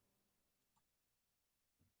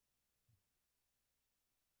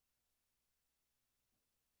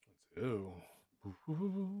 Oh,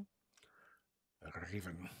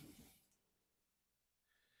 Raven.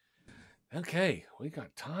 Okay, we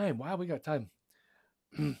got time. Wow, we got time.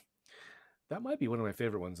 That might be one of my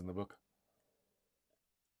favorite ones in the book.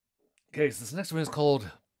 Okay, so this next one is called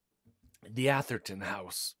The Atherton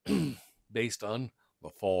House, based on The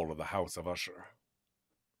Fall of the House of Usher.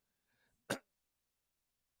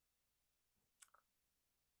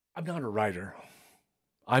 I'm not a writer.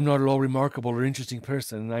 I'm not at all remarkable or interesting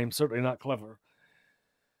person, and I am certainly not clever.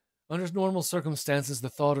 Under normal circumstances, the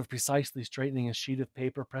thought of precisely straightening a sheet of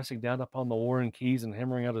paper, pressing down upon the Warren keys, and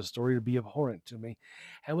hammering out a story would be abhorrent to me.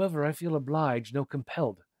 However, I feel obliged, no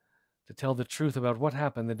compelled, to tell the truth about what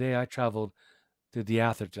happened the day I traveled to the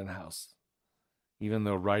Atherton house, even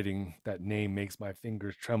though writing that name makes my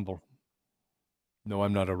fingers tremble. No,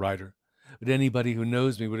 I'm not a writer, but anybody who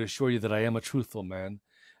knows me would assure you that I am a truthful man.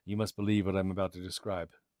 You must believe what I'm about to describe.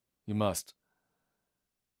 You must.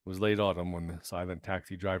 It was late autumn when the silent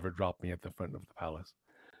taxi driver dropped me at the front of the palace.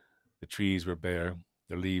 The trees were bare,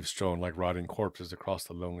 their leaves strewn like rotting corpses across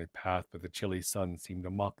the lonely path, but the chilly sun seemed to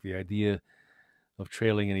mock the idea of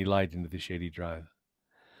trailing any light into the shady drive.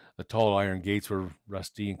 The tall iron gates were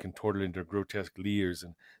rusty and contorted into grotesque leers,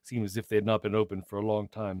 and seemed as if they had not been opened for a long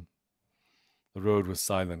time. The road was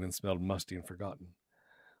silent and smelled musty and forgotten.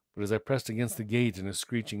 But as I pressed against the gate and a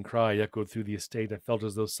screeching cry echoed through the estate, I felt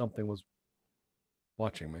as though something was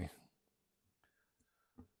watching me.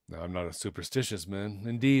 Now, I'm not a superstitious man.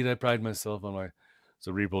 Indeed, I pride myself on my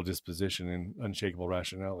cerebral disposition and unshakable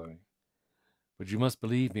rationality. But you must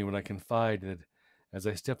believe me when I confide that as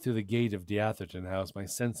I stepped through the gate of the Atherton house, my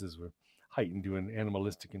senses were heightened to an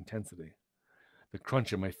animalistic intensity. The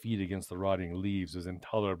crunch of my feet against the rotting leaves was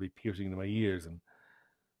intolerably piercing to my ears, and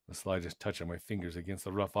the slightest touch of my fingers against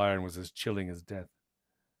the rough iron was as chilling as death.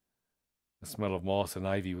 The smell of moss and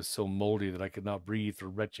ivy was so moldy that I could not breathe for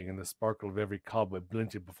retching, and the sparkle of every cobweb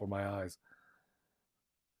glinted before my eyes.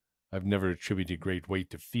 I've never attributed great weight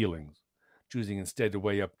to feelings, choosing instead to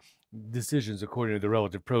weigh up decisions according to the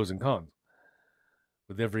relative pros and cons.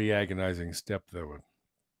 With every agonizing step, though,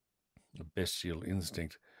 a bestial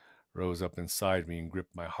instinct rose up inside me and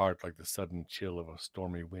gripped my heart like the sudden chill of a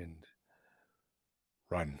stormy wind.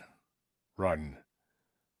 Run, run.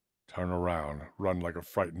 Turn around, run like a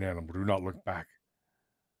frightened animal, do not look back.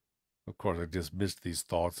 Of course, I dismissed these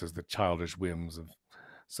thoughts as the childish whims of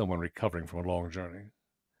someone recovering from a long journey.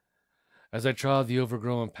 As I trod the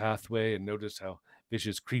overgrown pathway and noticed how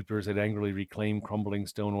vicious creepers had angrily reclaimed crumbling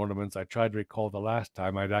stone ornaments, I tried to recall the last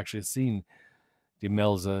time I had actually seen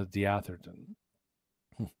Demelza de Atherton.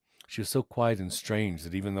 She was so quiet and strange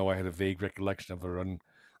that even though I had a vague recollection of her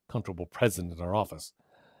uncomfortable presence in our office,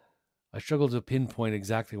 I struggled to pinpoint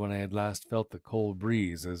exactly when I had last felt the cold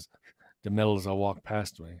breeze as Demelza walked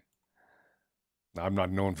past me. I'm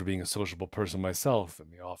not known for being a sociable person myself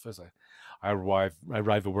in the office. I arrive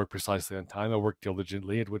at work precisely on time. I work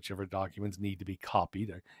diligently at whichever documents need to be copied,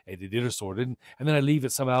 or edited, or sorted, and then I leave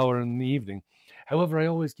at some hour in the evening. However, I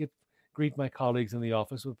always greet my colleagues in the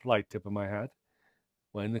office with a polite tip of my hat.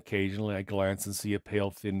 When occasionally I glance and see a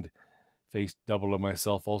pale, thin-faced double of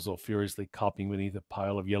myself also furiously copying beneath a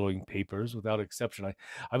pile of yellowing papers, without exception,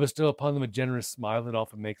 I bestow upon them a generous smile that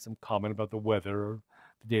often makes some comment about the weather or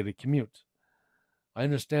the daily commute. I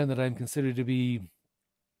understand that I am considered to be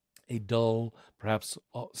a dull, perhaps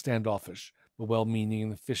standoffish, but well-meaning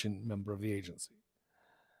and efficient member of the agency.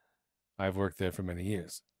 I've worked there for many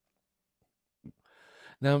years.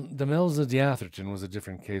 Now, Demelza de Atherton was a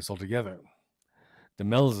different case altogether.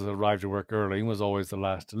 Demelza arrived at work early and was always the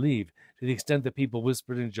last to leave, to the extent that people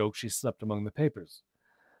whispered and joked she slept among the papers.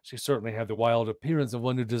 She certainly had the wild appearance of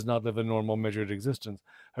one who does not live a normal, measured existence.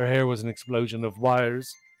 Her hair was an explosion of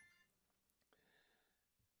wires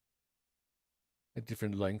at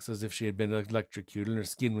different lengths, as if she had been electrocuted, and her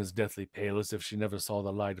skin was deathly pale, as if she never saw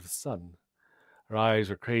the light of the sun. Her eyes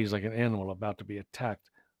were crazed like an animal about to be attacked,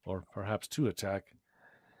 or perhaps to attack.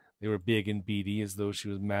 They were big and beady, as though she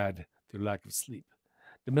was mad through lack of sleep.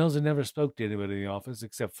 Demelza never spoke to anybody in the office,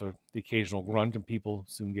 except for the occasional grunt, and people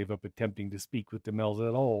soon gave up attempting to speak with Demelza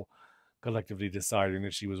at all, collectively deciding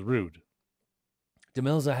that she was rude.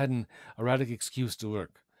 Demelza had an erratic excuse to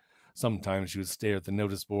work. Sometimes she would stare at the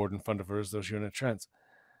notice board in front of her as though she were in a trance.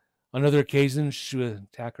 On other occasions, she would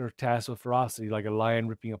attack her task with ferocity, like a lion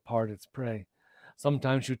ripping apart its prey.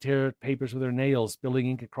 Sometimes she would tear papers with her nails, spilling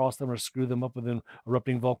ink across them, or screw them up with an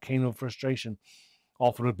erupting volcano of frustration.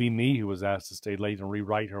 Often it would be me who was asked to stay late and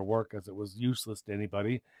rewrite her work, as it was useless to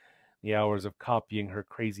anybody. The hours of copying her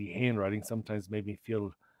crazy handwriting sometimes made me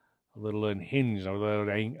feel a little unhinged. I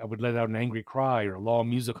would let out an angry cry or a long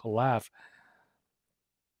musical laugh.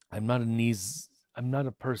 I'm not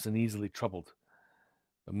a person easily troubled,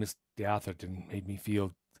 but Miss Atherton made me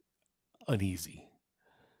feel uneasy.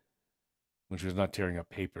 When she was not tearing up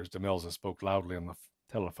papers, Demelza spoke loudly on the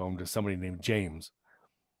telephone to somebody named James.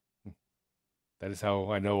 That is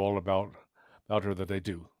how I know all about her that I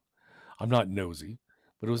do. I'm not nosy,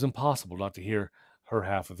 but it was impossible not to hear her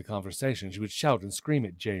half of the conversation. She would shout and scream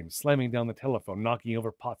at James, slamming down the telephone, knocking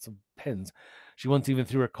over pots of pens. She once even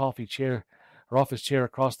threw her office chair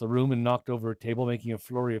across the room and knocked over a table, making a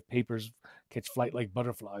flurry of papers catch flight like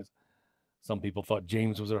butterflies. Some people thought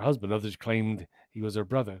James was her husband. Others claimed he was her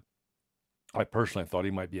brother. I personally thought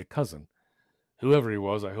he might be a cousin. Whoever he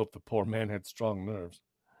was, I hope the poor man had strong nerves.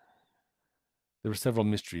 There were several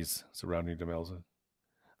mysteries surrounding Demelza.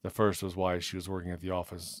 The first was why she was working at the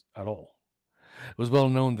office at all. It was well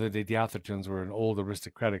known that the Athertons were an old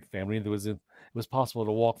aristocratic family, and it was possible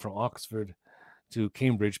to walk from Oxford to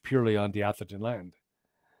Cambridge purely on the Atherton land.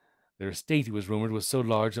 Their estate, it was rumored, was so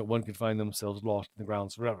large that one could find themselves lost in the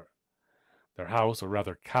grounds forever. Their house, or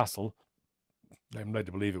rather castle, I'm led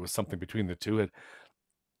to believe it was something between the two, had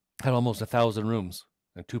almost 1,000 rooms,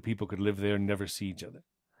 and 2 people could live there and never see each other.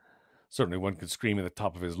 Certainly one could scream at the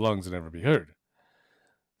top of his lungs and never be heard.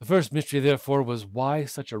 The first mystery, therefore, was why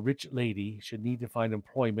such a rich lady should need to find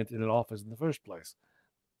employment in an office in the first place.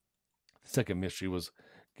 The second mystery was,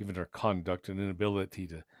 given her conduct and inability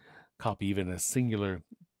to copy even a singular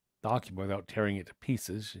document without tearing it to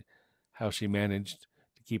pieces, how she managed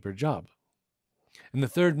to keep her job. And the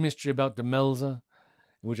third mystery about Demelza,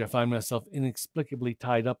 in which I find myself inexplicably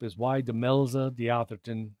tied up, is why Demelza de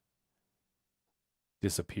Atherton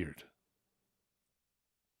disappeared.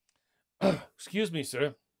 Excuse me,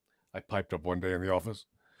 sir, I piped up one day in the office.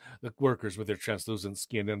 The workers, with their translucent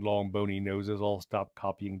skin and long bony noses, all stopped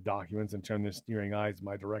copying documents and turned their sneering eyes in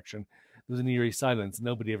my direction. There was an eerie silence.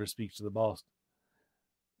 Nobody ever speaks to the boss.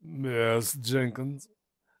 Yes, Jenkins,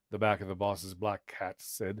 the back of the boss's black cat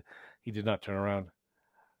said. He did not turn around.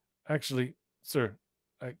 Actually, sir,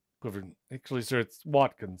 I quivered. Actually, sir, it's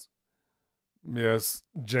Watkins. Yes,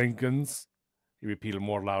 Jenkins, he repeated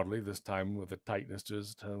more loudly, this time with a tightness to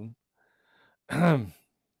his tone.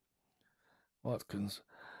 Watkins,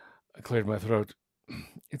 I cleared my throat.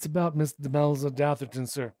 It's about Miss Demelza Atherton,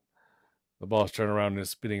 sir. The boss turned around in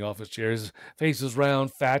his spinning office chair. His face was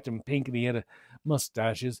round, fat, and pink, and he had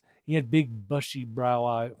mustaches. He had big, bushy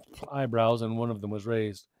eyebrows, and one of them was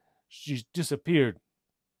raised. She's disappeared,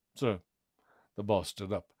 sir. The boss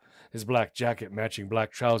stood up. His black jacket, matching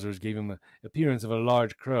black trousers, gave him the appearance of a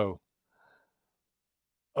large crow.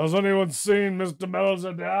 Has anyone seen Miss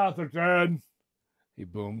Demelza Atherton? He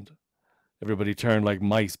boomed. Everybody turned like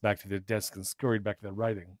mice back to their desks and scurried back to their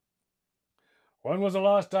writing. When was the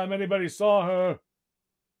last time anybody saw her?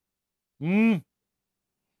 The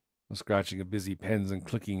scratching of busy pens and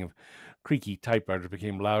clicking of creaky typewriters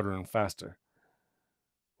became louder and faster.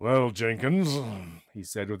 Well, Jenkins, he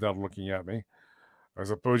said without looking at me, I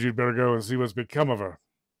suppose you'd better go and see what's become of her.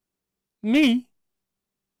 Me?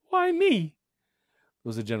 Why me? There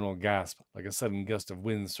was a general gasp, like a sudden gust of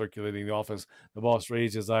wind circulating the office. The boss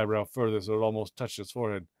raised his eyebrow further so it almost touched his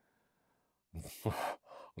forehead.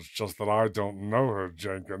 It's just that I don't know her,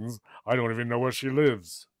 Jenkins. I don't even know where she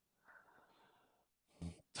lives.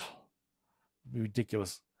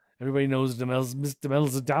 Ridiculous. Everybody knows Miss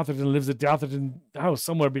Demelza Atherton lives at the Atherton house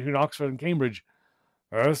somewhere between Oxford and Cambridge.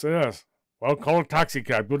 Yes. Well, call a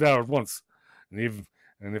taxicab. Go down at once.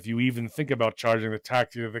 And if you even think about charging the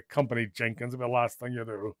taxi to the company, Jenkins, it'll be the last thing you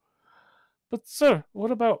do. But, sir,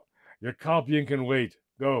 what about... Your copying can wait.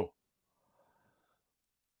 Go.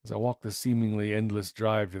 As I walked the seemingly endless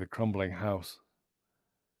drive to the crumbling house,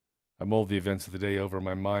 I mulled the events of the day over in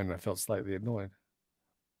my mind, and I felt slightly annoyed.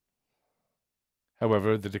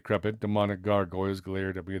 However, the decrepit, demonic gargoyles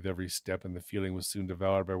glared at me with every step, and the feeling was soon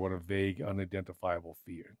devoured by what a vague, unidentifiable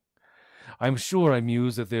fear. I am sure, I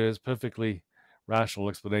mused, that there is perfectly rational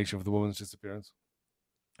explanation for the woman's disappearance.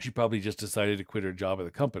 She probably just decided to quit her job at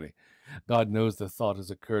the company. God knows the thought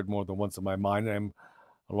has occurred more than once in my mind, and I am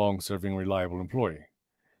a long-serving, reliable employee.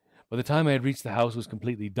 By the time I had reached the house, it was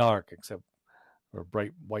completely dark, except for a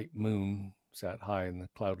bright white moon sat high in the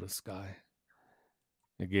cloudless sky.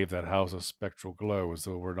 It gave that house a spectral glow, as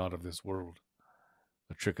though it were not of this world,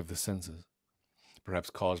 a trick of the senses. perhaps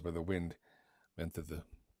caused by the wind, meant that the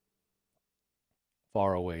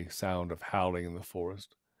faraway sound of howling in the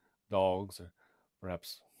forest, dogs, or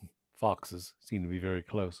perhaps foxes, seemed to be very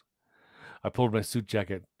close. I pulled my suit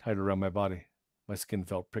jacket tight around my body. My skin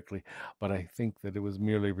felt prickly, but I think that it was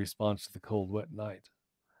merely a response to the cold, wet night.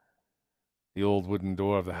 The old wooden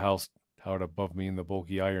door of the house towered above me, and the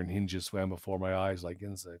bulky iron hinges swam before my eyes like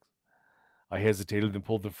insects. I hesitated and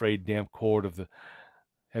pulled the frayed, damp cord of the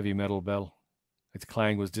heavy metal bell. Its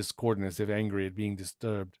clang was discordant, as if angry at being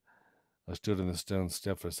disturbed. I stood on the stone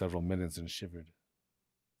step for several minutes and shivered.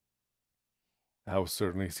 The house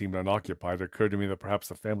certainly seemed unoccupied. It occurred to me that perhaps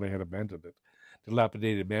the family had abandoned it.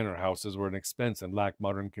 Dilapidated manor houses were an expense and lacked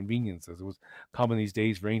modern conveniences. It was common these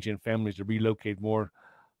days for ancient families to relocate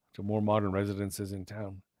to more modern residences in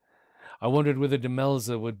town. I wondered whether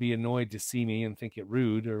Demelza would be annoyed to see me and think it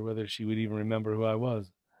rude, or whether she would even remember who I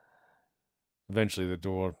was. Eventually, the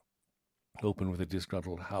door opened with a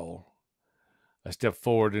disgruntled howl. I stepped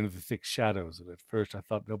forward into the thick shadows, and at first I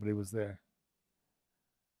thought nobody was there.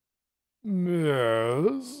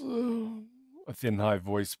 Yes, a thin, high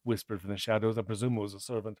voice whispered from the shadows. I presume it was a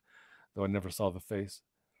servant, though I never saw the face.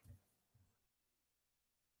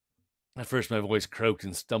 At first, my voice croaked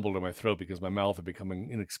and stumbled in my throat because my mouth had become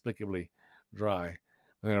inexplicably dry.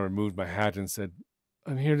 Then I removed my hat and said,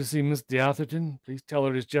 "I'm here to see Miss D'Atherton. Please tell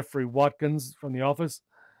her it is Geoffrey Watkins from the office."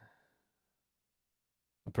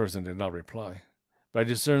 The person did not reply, but I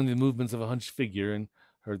discerned the movements of a hunched figure and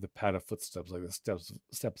heard the pat of footsteps like the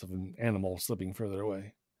steps of an animal slipping further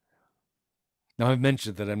away. Now, I've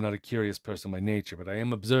mentioned that I'm not a curious person by nature, but I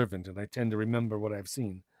am observant, and I tend to remember what I've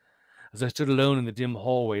seen. As I stood alone in the dim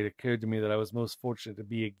hallway, it occurred to me that I was most fortunate to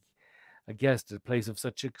be a guest at a place of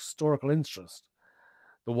such historical interest.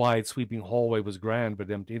 The wide, sweeping hallway was grand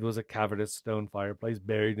but empty. There was a cavernous stone fireplace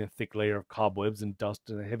buried in a thick layer of cobwebs and dust,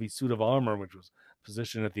 and a heavy suit of armor which was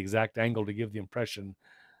positioned at the exact angle to give the impression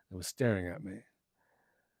it was staring at me.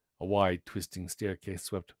 A wide, twisting staircase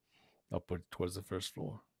swept upward towards the first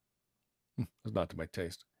floor. It was not to my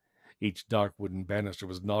taste. Each dark wooden banister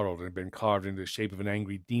was gnarled and had been carved into the shape of an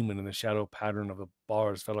angry demon, and the shadow pattern of the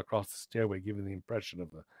bars fell across the stairway, giving the impression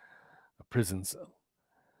of a prison cell.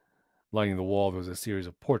 Lining the wall, there was a series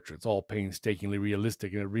of portraits, all painstakingly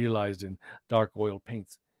realistic and realized in dark oil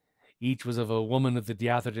paints. Each was of a woman of the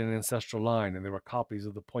D'Atherton ancestral line, and there were copies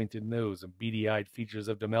of the pointed nose and beady-eyed features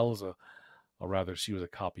of Demelza, or rather, she was a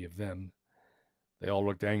copy of them. They all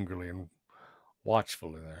looked angrily and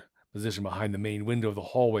watchful, and their position behind the main window of the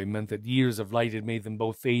hallway meant that years of light had made them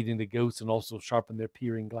both fade into ghosts and also sharpen their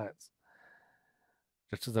peering glance.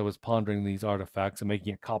 Just as I was pondering these artifacts and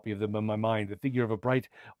making a copy of them in my mind, the figure of a bright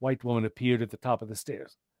white woman appeared at the top of the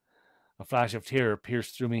stairs. A flash of terror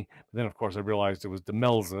pierced through me, but then, of course, I realized it was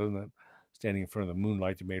Demelza, and that standing in front of the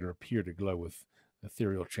moonlight, it made her appear to glow with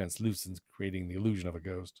ethereal translucence, creating the illusion of a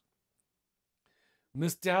ghost.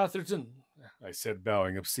 "Miss D'Atherton," I said,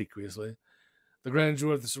 bowing obsequiously. The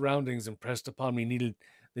grandeur of the surroundings impressed upon me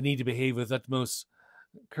the need to behave with utmost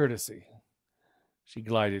courtesy. She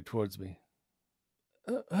glided towards me.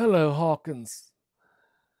 "Hello, Hawkins."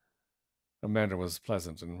 Her manner was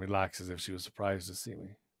pleasant and relaxed, as if she was surprised to see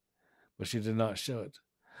me. But she did not show it.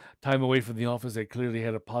 Time away from the office had clearly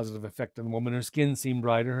had a positive effect on the woman. Her skin seemed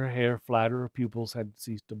brighter, her hair flatter, her pupils had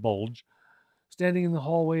ceased to bulge. Standing in the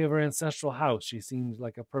hallway of her ancestral house, she seemed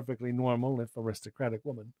like a perfectly normal, if aristocratic,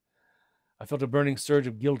 woman. I felt a burning surge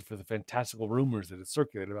of guilt for the fantastical rumors that had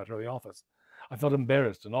circulated about her in the office. I felt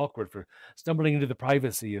embarrassed and awkward for stumbling into the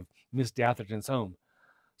privacy of Miss D'Atherton's home.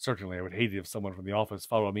 Certainly, I would hate it if someone from the office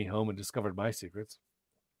followed me home and discovered my secrets.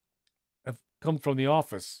 "I've come from the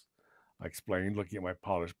office," I explained, looking at my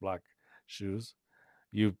polished black shoes.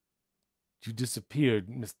 You disappeared,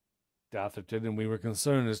 Miss D'Atherton, and we were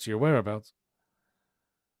concerned as to your whereabouts."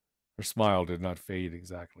 Her smile did not fade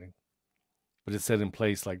exactly, but it set in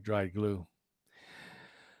place like dried glue.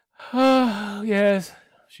 "Ah, yes,"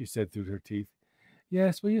 she said through her teeth.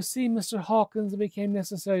 "Yes, well, you see, Mr. Hawkins, it became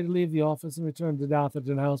necessary to leave the office and return to the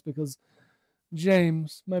D'Atherton house because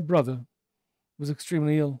James, my brother, was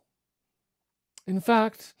extremely ill. In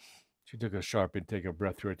fact," she took a sharp intake of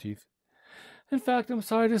breath through her teeth, "in fact, I'm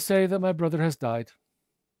sorry to say that my brother has died."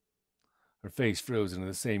 Her face froze into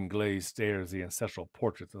the same glazed stare as the ancestral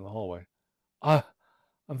portraits in the hallway. "I'm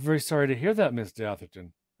very sorry to hear that, Miss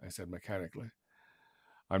D'Atherton," I said mechanically.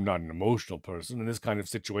 I'm not an emotional person, and this kind of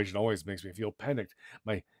situation always makes me feel panicked.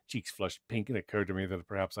 My cheeks flushed pink, and it occurred to me that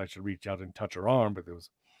perhaps I should reach out and touch her arm, but there was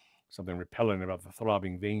something repellent about the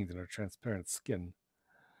throbbing veins in her transparent skin.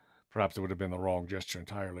 Perhaps it would have been the wrong gesture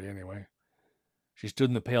entirely, anyway. She stood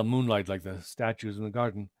in the pale moonlight like the statues in the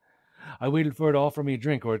garden. I waited for her to offer me a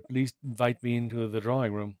drink, or at least invite me into the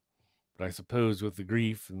drawing room. But I suppose with the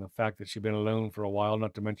grief and the fact that she'd been alone for a while,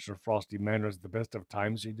 not to mention her frosty manners at the best of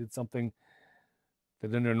times, she did something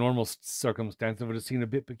that under normal circumstances would have seemed a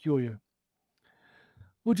bit peculiar.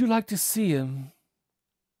 Would you like to see him?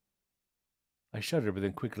 I shuddered, but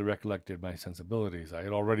then quickly recollected my sensibilities. I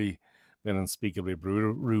had already been unspeakably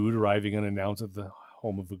rude, arriving unannounced at the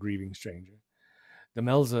home of a grieving stranger.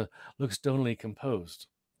 Demelza looked stonily composed,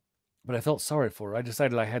 but I felt sorry for her. I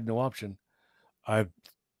decided I had no option. I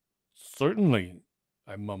certainly,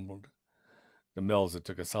 I mumbled. Demelza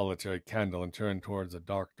took a solitary candle and turned towards a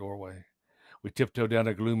dark doorway. We tiptoed down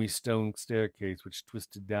a gloomy stone staircase which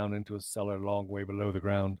twisted down into a cellar a long way below the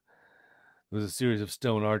ground. There was a series of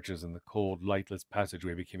stone arches, and the cold, lightless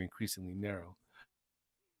passageway became increasingly narrow.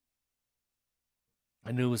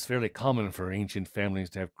 I knew it was fairly common for ancient families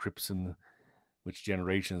to have crypts in which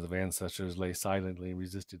generations of ancestors lay silently and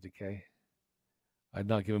resisted decay. I had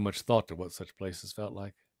not given much thought to what such places felt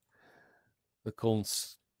like. The cold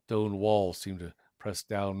stone walls seemed to press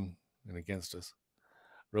down and against us.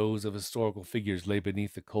 Rows of historical figures lay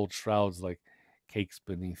beneath the cold shrouds like cakes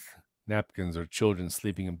beneath napkins or children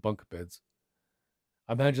sleeping in bunk beds.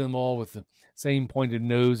 I imagine them all with the same pointed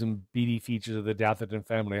nose and beady features of the Datherton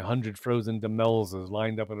family, 100 frozen Demelsas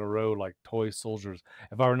lined up in a row like toy soldiers.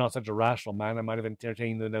 If I were not such a rational man, I might have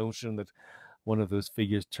entertained the notion that one of those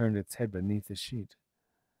figures turned its head beneath the sheet.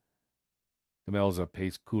 Demelza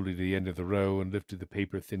paced coolly to the end of the row and lifted the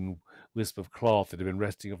paper-thin wisp of cloth that had been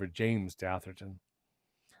resting over James Datherton.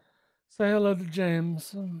 "Say hello to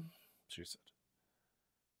James," she said.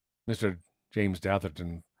 Mr. James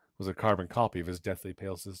Datherton was a carbon copy of his deathly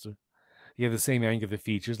pale sister. He had the same angular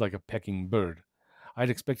features, like a pecking bird. I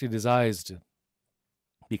had expected his eyes to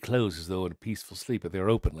be closed as though in a peaceful sleep, but they were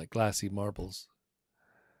open like glassy marbles.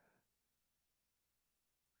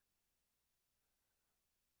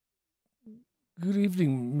 "Good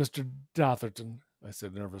evening, Mr. Datherton," I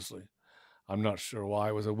said nervously. I'm not sure why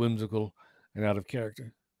I was a whimsical and out of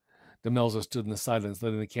character. Demelza stood in the silence,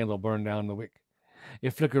 letting the candle burn down the wick.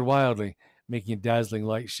 It flickered wildly, making a dazzling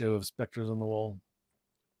light show of specters on the wall.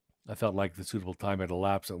 I felt like the suitable time had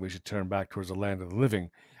elapsed and we should turn back towards the land of the living.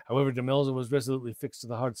 However, Demelza was resolutely fixed to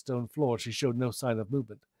the hard stone floor. She showed no sign of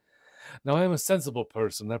movement. Now, I am a sensible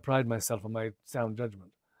person. I pride myself on my sound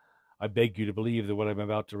judgment. I beg you to believe that what I am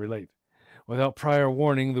about to relate. Without prior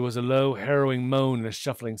warning, there was a low, harrowing moan and a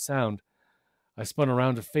shuffling sound. I spun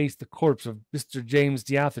around to face the corpse of Mr. James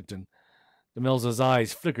Datherton. Demelza's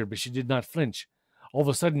eyes flickered, but she did not flinch. All of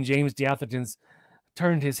a sudden, James Datherton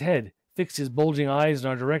turned his head, fixed his bulging eyes in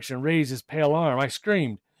our direction, and raised his pale arm. I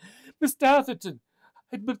screamed, "Miss Datherton!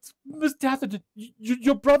 Miss Datherton,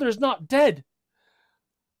 your brother is not dead!"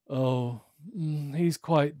 "Oh, he's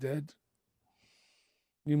quite dead.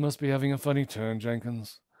 You must be having a funny turn,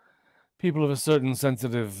 Jenkins. People of a certain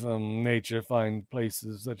sensitive nature find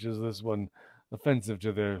places such as this one offensive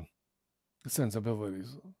to their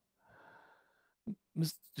sensibilities."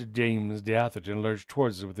 Mr. James Datherton lurched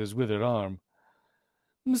towards her with his withered arm.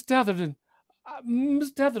 Miss Datherton,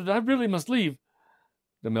 I really must leave."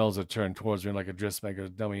 Demelza turned towards me like a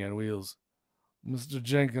dressmaker's dummy on wheels. "Mr.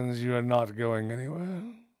 Jenkins, you are not going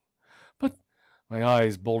anywhere." "But—" My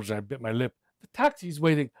eyes bulged and I bit my lip. "The taxi's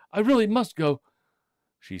waiting. I really must go."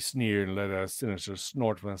 She sneered and let a sinister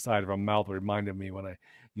snort from the side of her mouth that reminded me when I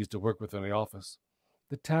used to work with her in the office.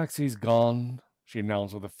 "The taxi's gone," she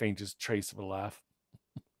announced with the faintest trace of a laugh.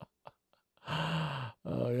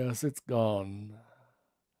 "Oh, yes, it's gone."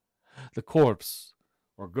 The corpse,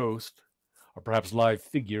 or ghost, or perhaps live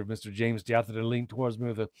figure of Mr. James Datherton leaned towards me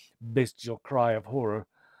with a bestial cry of horror.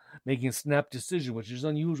 Making a snap decision, which is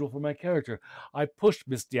unusual for my character, I pushed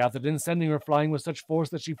Miss Datherton, sending her flying with such force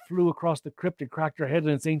that she flew across the crypt and cracked her head in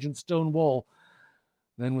its ancient stone wall.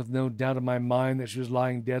 Then, with no doubt in my mind that she was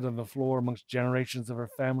lying dead on the floor amongst generations of her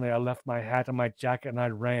family, I left my hat and my jacket and I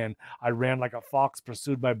ran. I ran like a fox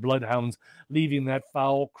pursued by bloodhounds, leaving that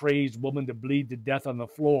foul, crazed woman to bleed to death on the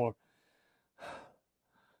floor.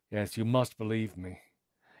 Yes, you must believe me.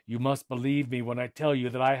 You must believe me when I tell you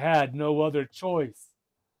that I had no other choice.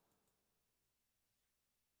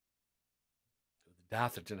 The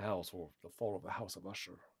Datherton house, or the fall of the House of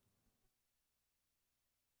Usher.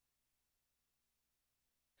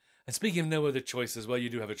 And speaking of no other choices, well, you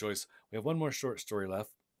do have a choice. We have one more short story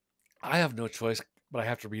left. I have no choice, but I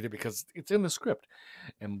have to read it because it's in the script.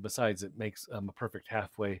 And besides, it makes a perfect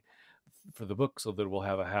halfway for the book, so that we'll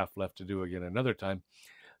have a half left to do again another time.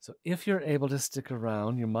 So if you're able to stick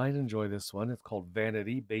around, you might enjoy this one. It's called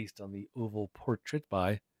Vanity, based on the oval portrait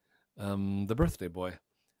by the birthday boy,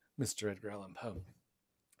 Mr. Edgar Allan Poe.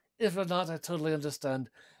 If not, I totally understand.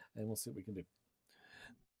 and we'll see what we can do.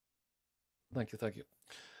 Thank you, thank you.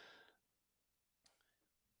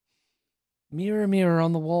 Mirror, mirror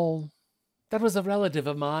on the wall. That was a relative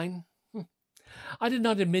of mine. I did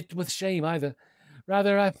not admit with shame either.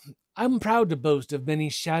 Rather, I'm proud to boast of many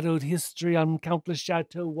shadowed history on countless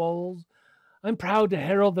chateau walls. I'm proud to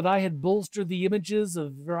herald that I had bolstered the images of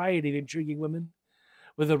a variety of intriguing women,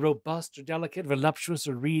 whether robust or delicate, voluptuous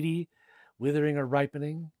or reedy, withering or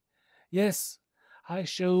ripening. Yes, I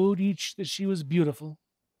showed each that she was beautiful.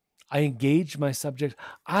 I engaged my subject.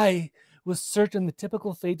 I was certain the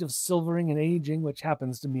typical fate of silvering and aging, which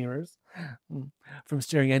happens to mirrors, from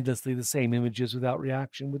staring endlessly the same images without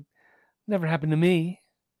reaction, would never happen to me.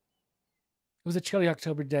 It was a chilly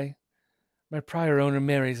October day. My prior owner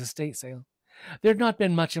Mary's estate sale. There had not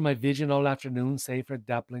been much in my vision all afternoon, save for a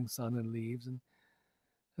dappling sun and leaves, and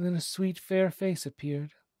then a sweet, fair face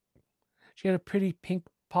appeared. She had a pretty pink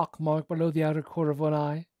pockmark below the outer corner of one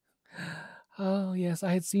eye. Oh, yes,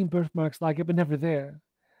 I had seen birthmarks like it, but never there.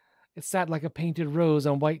 It sat like a painted rose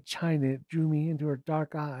on white china. It drew me into her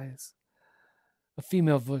dark eyes. A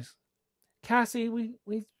female voice. Cassie, we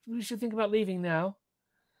should think about leaving now.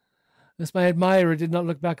 As my admirer did not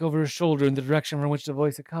look back over her shoulder in the direction from which the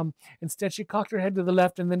voice had come. Instead, she cocked her head to the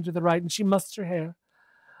left and then to the right, and she mussed her hair.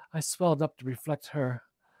 I swelled up to reflect her.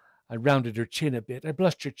 I rounded her chin a bit. I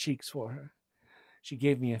blushed her cheeks for her. She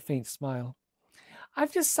gave me a faint smile.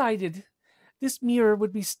 I've decided this mirror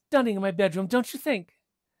would be stunning in my bedroom, don't you think?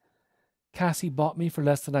 Cassie bought me for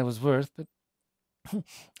less than I was worth, but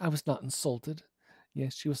I was not insulted.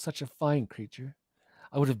 Yes, she was such a fine creature.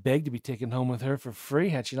 I would have begged to be taken home with her for free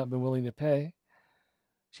had she not been willing to pay.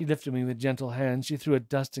 She lifted me with gentle hands. She threw a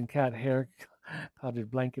dust and cat hair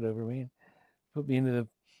clouded blanket over me and put me into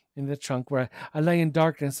the trunk, where I lay in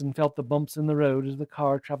darkness and felt the bumps in the road as the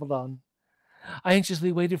car traveled on. I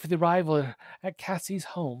anxiously waited for the arrival at Cassie's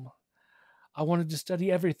home. I wanted to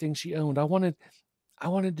study everything she owned. I wanted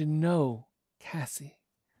to know Cassie.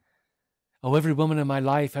 Oh, every woman in my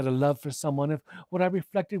life had a love for someone. If what I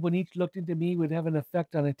reflected when each looked into me would have an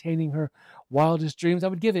effect on attaining her wildest dreams, I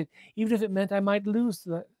would give it, even if it meant I might lose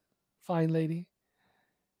that fine lady.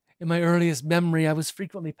 In my earliest memory, I was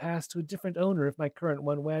frequently passed to a different owner if my current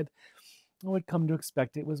one wed. I would come to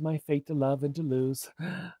expect it was my fate to love and to lose.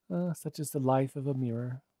 Such is the life of a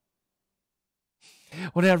mirror.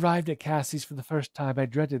 When I arrived at Cassie's for the first time, I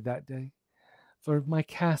dreaded that day. For my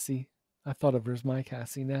Cassie, I thought of her as my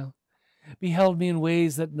Cassie now, beheld me in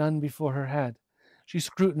ways that none before her had. She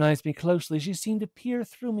scrutinized me closely. She seemed to peer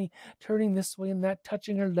through me, turning this way and that,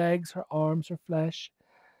 touching her legs, her arms, her flesh,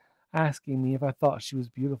 asking me if I thought she was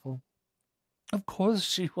beautiful. Of course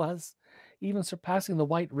she was, even surpassing the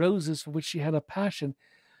white roses for which she had a passion.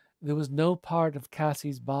 There was no part of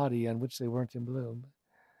Cassie's body on which they weren't in bloom.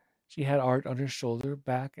 She had art on her shoulder,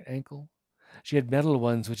 back, and ankle. She had metal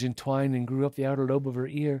ones which entwined and grew up the outer lobe of her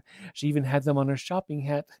ear. She even had them on her shopping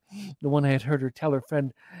hat, the one I had heard her tell her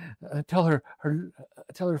friend that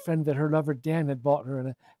her lover Dan had bought her in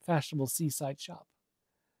a fashionable seaside shop.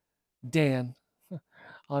 Dan.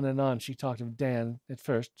 On and on she talked of Dan at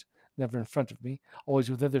first, never in front of me, always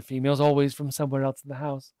with other females, always from somewhere else in the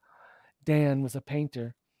house. Dan was a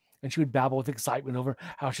painter, and she would babble with excitement over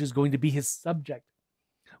how she was going to be his subject.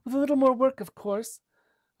 With a little more work, of course,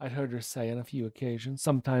 I'd heard her say on a few occasions,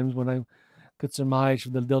 sometimes when I could surmise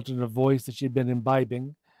from the lilt in her voice that she had been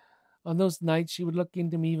imbibing. On those nights she would look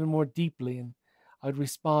into me even more deeply, and I would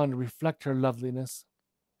respond and reflect her loveliness.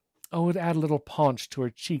 I would add a little paunch to her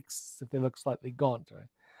cheeks if they looked slightly gaunt,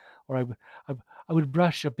 or I would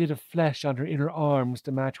brush a bit of flesh on her inner arms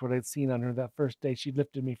to match what I'd seen on her that first day she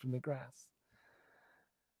lifted me from the grass.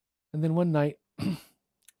 And then one night,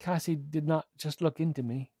 Cassie did not just look into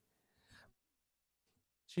me.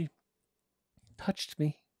 She touched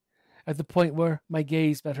me at the point where my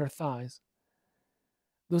gaze met her thighs.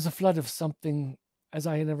 There was a flood of something as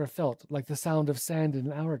I had never felt, like the sound of sand in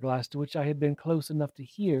an hourglass to which I had been close enough to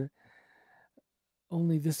hear,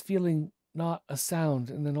 only this feeling not a sound,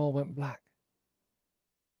 and then all went black.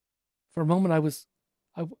 For a moment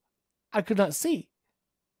I could not see.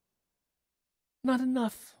 Not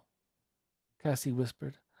enough, Cassie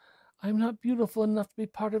whispered. I am not beautiful enough to be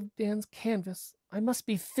part of Dan's canvas. I must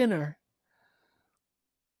be thinner.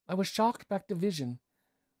 I was shocked back to vision.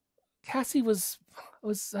 Cassie was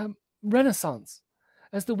Renaissance,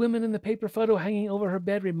 as the women in the paper photo hanging over her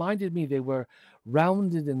bed reminded me they were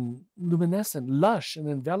rounded and luminescent, lush and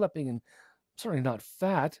enveloping and Certainly not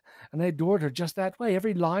fat, and I adored her just that way.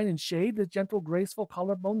 Every line and shade, the gentle, graceful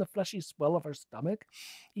collarbone, the fleshy swell of her stomach,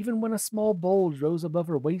 even when a small bulge rose above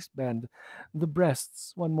her waistband, the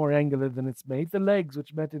breasts, one more angular than its mate, the legs,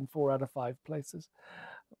 which met in 4 out of 5 places.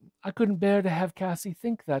 I couldn't bear to have Cassie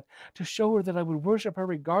think that. To show her that I would worship her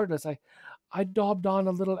regardless, I daubed on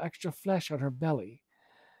a little extra flesh on her belly.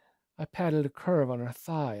 I patted a curve on her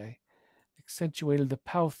thigh. I accentuated the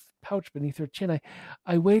pouch beneath her chin.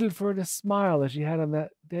 I waited for her to smile as she had on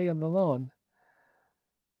that day on the lawn.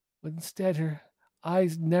 But instead, her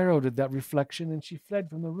eyes narrowed at that reflection, and she fled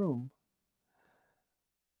from the room.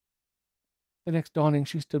 The next dawning,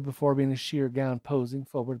 she stood before me in a sheer gown, posing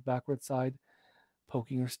forward, backward, side,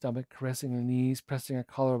 poking her stomach, caressing her knees, pressing her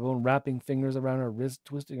collarbone, wrapping fingers around her wrist,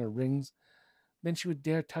 twisting her rings. Then she would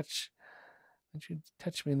she'd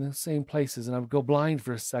touch me in the same places, and I would go blind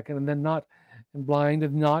for a second, and then not, and blind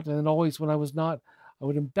and not, and then always when I was not, I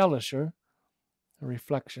would embellish her. A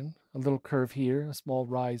reflection, a little curve here, a small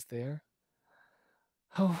rise there.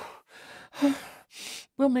 Oh,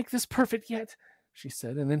 we'll make this perfect yet, she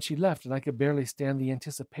said, and then she left, and I could barely stand the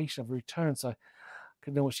anticipation of her return, so I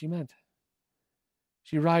could know what she meant.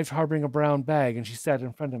 She arrived harboring a brown bag, and she sat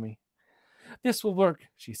in front of me. This will work,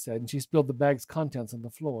 she said, and she spilled the bag's contents on the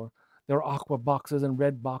floor. There were aqua boxes and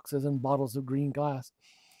red boxes and bottles of green glass.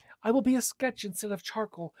 I will be a sketch instead of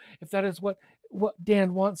charcoal, if that is what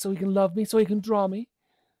Dan wants, so he can love me, so he can draw me.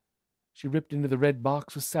 She ripped into the red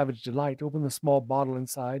box with savage delight, opened the small bottle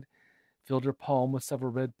inside, filled her palm with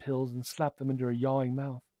several red pills, and slapped them into her yawing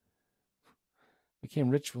mouth. It became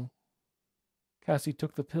ritual. Cassie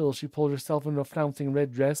took the pills. She pulled herself into a flouncing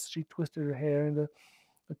red dress. She twisted her hair into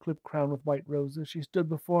a clipped crown with white roses. She stood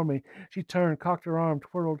before me. She turned, cocked her arm,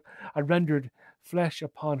 twirled. I rendered flesh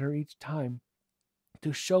upon her each time,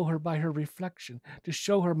 to show her by her reflection, to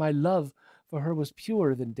show her my love for her was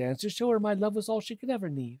purer than dance, to show her my love was all she could ever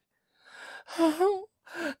need. Oh,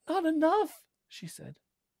 not enough, she said.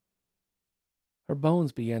 Her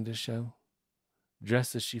bones began to show.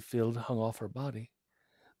 Dresses she filled hung off her body.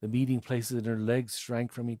 The meeting places in her legs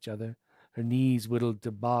shrank from each other, her knees whittled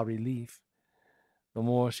to bas relief. The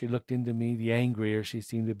more she looked into me, the angrier she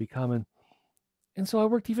seemed to become, and so I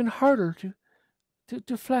worked even harder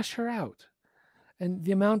to flesh her out. And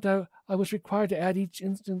the amount I was required to add each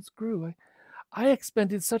instance grew. I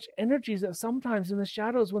expended such energies that sometimes in the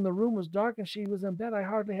shadows when the room was dark and she was in bed, I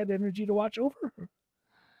hardly had energy to watch over her.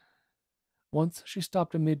 Once she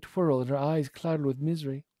stopped amid twirl and her eyes clouded with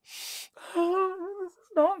misery. Oh, this is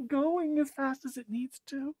not going as fast as it needs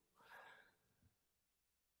to.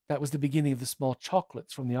 That was the beginning of the small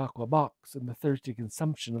chocolates from the aqua box and the thirsty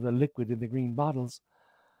consumption of the liquid in the green bottles.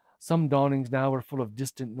 Some dawnings now were full of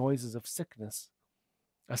distant noises of sickness,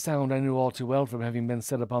 a sound I knew all too well from having been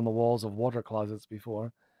set upon the walls of water closets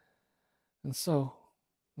before. And so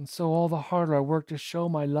all the harder I worked to show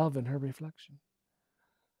my love in her reflection.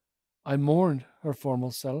 I mourned her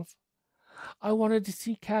formal self. I wanted to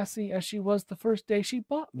see Cassie as she was the first day she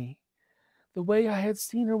bought me, the way I had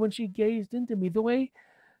seen her when she gazed into me, the way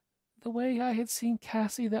I had seen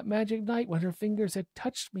Cassie that magic night when her fingers had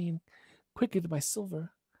touched me and quickened my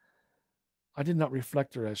silver. I did not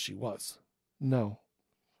reflect her as she was. No,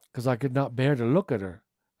 because I could not bear to look at her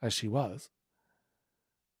as she was.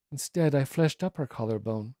 Instead, I fleshed up her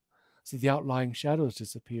collarbone, so the outlying shadows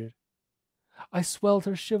disappeared. I swelled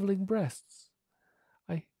her shriveling breasts.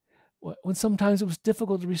 When sometimes it was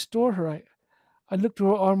difficult to restore her, I looked to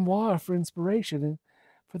her armoire for inspiration,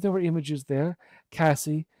 for there were images there.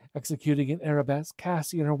 Cassie executing an arabesque,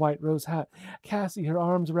 Cassie in her white rose hat, Cassie, her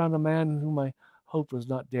arms around a man whom I hoped was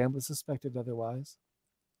not damned, but suspected otherwise.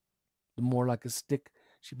 The more like a stick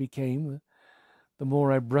she became, the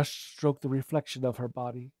more I stroked the reflection of her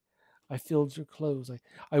body. I filled her clothes.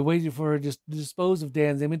 I waited for her to dispose of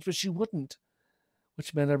Dan's image, but she wouldn't,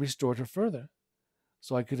 which meant I restored her further,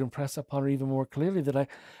 so I could impress upon her even more clearly that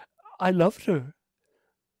I loved her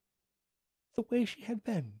the way she had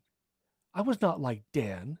been. I was not like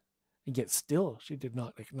Dan, and yet still she did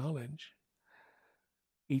not acknowledge.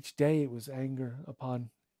 Each day it was anger upon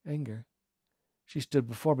anger. She stood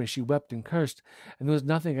before me, she wept and cursed, and there was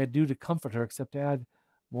nothing I'd do to comfort her except to add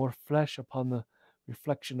more flesh upon the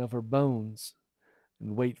reflection of her bones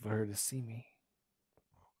and wait for her to see me.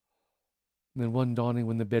 And then one dawning,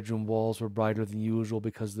 when the bedroom walls were brighter than usual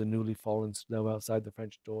because of the newly fallen snow outside the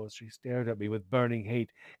French doors, she stared at me with burning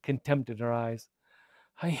hate, contempt in her eyes.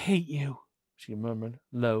 I hate you, she murmured,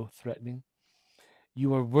 low, threatening.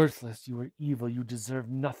 You are worthless, you are evil, you deserve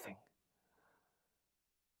nothing.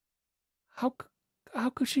 How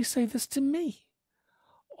could she say this to me?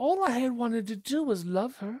 All I had wanted to do was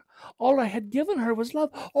love her. All I had given her was love.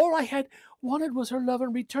 All I had wanted was her love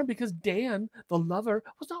in return, because Dan, the lover,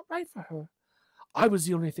 was not right for her. I was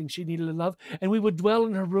the only thing she needed to love, and we would dwell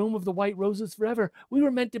in her room of the white roses forever. We were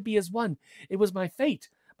meant to be as one. It was my fate.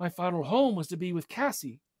 My final home was to be with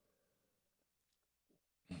Cassie.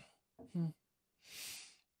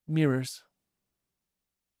 Mirrors.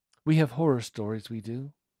 We have horror stories, we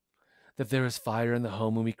do. That there is fire in the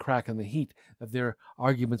home when we crack in the heat, that there are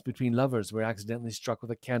arguments between lovers, we're accidentally struck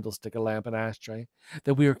with a candlestick, a lamp, an ashtray,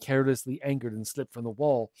 that we are carelessly anchored and slip from the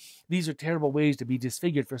wall. These are terrible ways to be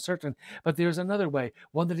disfigured for certain, but there is another way,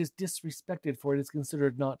 one that is disrespected, for it is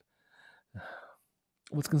considered not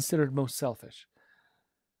what's considered most selfish.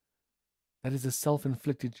 That is a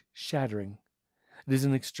self-inflicted shattering. It is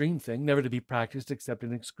an extreme thing, never to be practiced except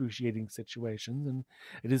in excruciating situations, and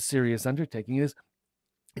it is a serious undertaking.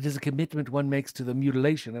 It is a commitment one makes to the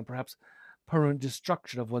mutilation and perhaps permanent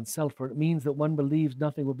destruction of oneself, for it means that one believes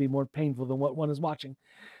nothing will be more painful than what one is watching.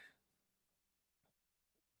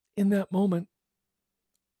 In that moment,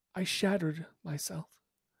 I shattered myself,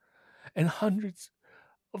 and hundreds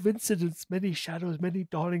of incidents, many shadows, many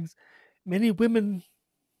dawnings, many women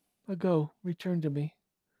ago returned to me.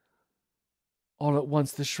 All at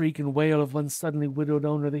once, the shriek and wail of one suddenly widowed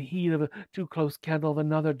owner, the heat of a too close candle of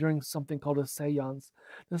another during something called a seance,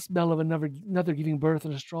 the smell of another giving birth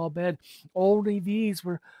in a straw bed. Only these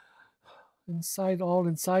were all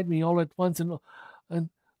inside me, all at once, and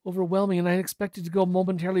overwhelming. And I expected to go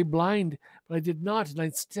momentarily blind, but I did not. And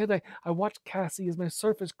instead, I watched Cassie as my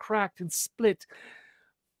surface cracked and split.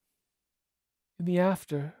 In the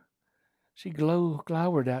after, she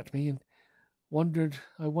glowered at me, and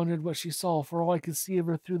I wondered what she saw, for all I could see of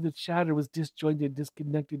her through the shadow was disjointed,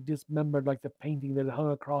 disconnected, dismembered, like the painting that had hung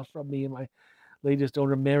across from me in my latest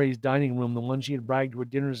owner Mary's dining room, the one she had bragged to her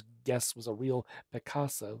dinner's guests was a real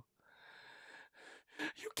Picasso.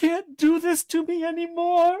 "You can't do this to me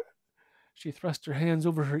anymore." She thrust her hands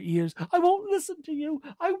over her ears. "I won't listen to you.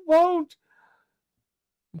 I won't."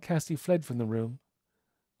 And Cassie fled from the room.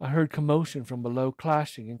 I heard commotion from below,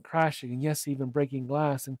 clashing and crashing, and yes, even breaking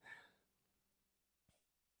glass, and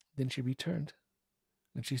then she returned,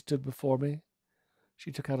 and she stood before me.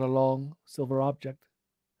 She took out a long silver object,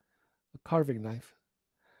 a carving knife.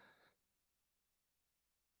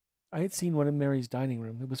 I had seen one in Mary's dining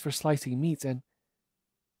room. It was for slicing meats, and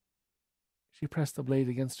she pressed the blade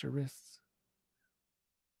against her wrists.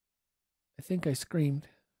 I think I screamed.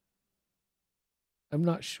 I'm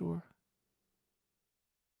not sure.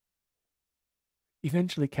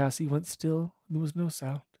 Eventually, Cassie went still, and there was no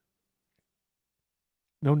sound.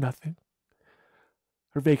 No nothing.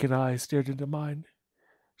 Her vacant eyes stared into mine.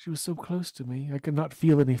 She was so close to me. I could not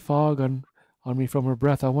feel any fog on me from her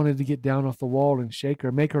breath. I wanted to get down off the wall and shake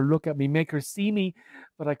her, make her look at me, make her see me,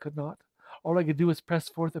 but I could not. All I could do was press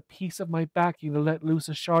forth a piece of my backing to let loose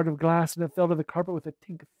a shard of glass, and it fell to the carpet with a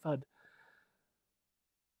tink thud.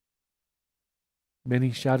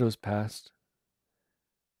 Many shadows passed,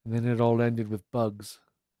 and then it all ended with bugs.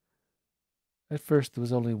 At first there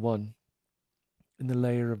was only one, in the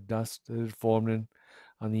layer of dust that had formed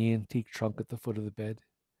on the antique trunk at the foot of the bed.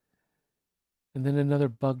 And then another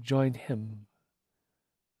bug joined him,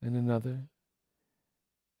 and another,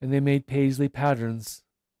 and they made paisley patterns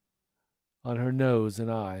on her nose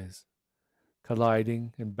and eyes,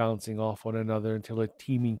 colliding and bouncing off one another until a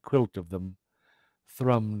teeming quilt of them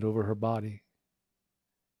thrummed over her body.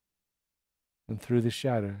 And through the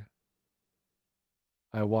shadow,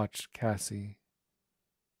 I watched Cassie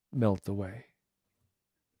melt away.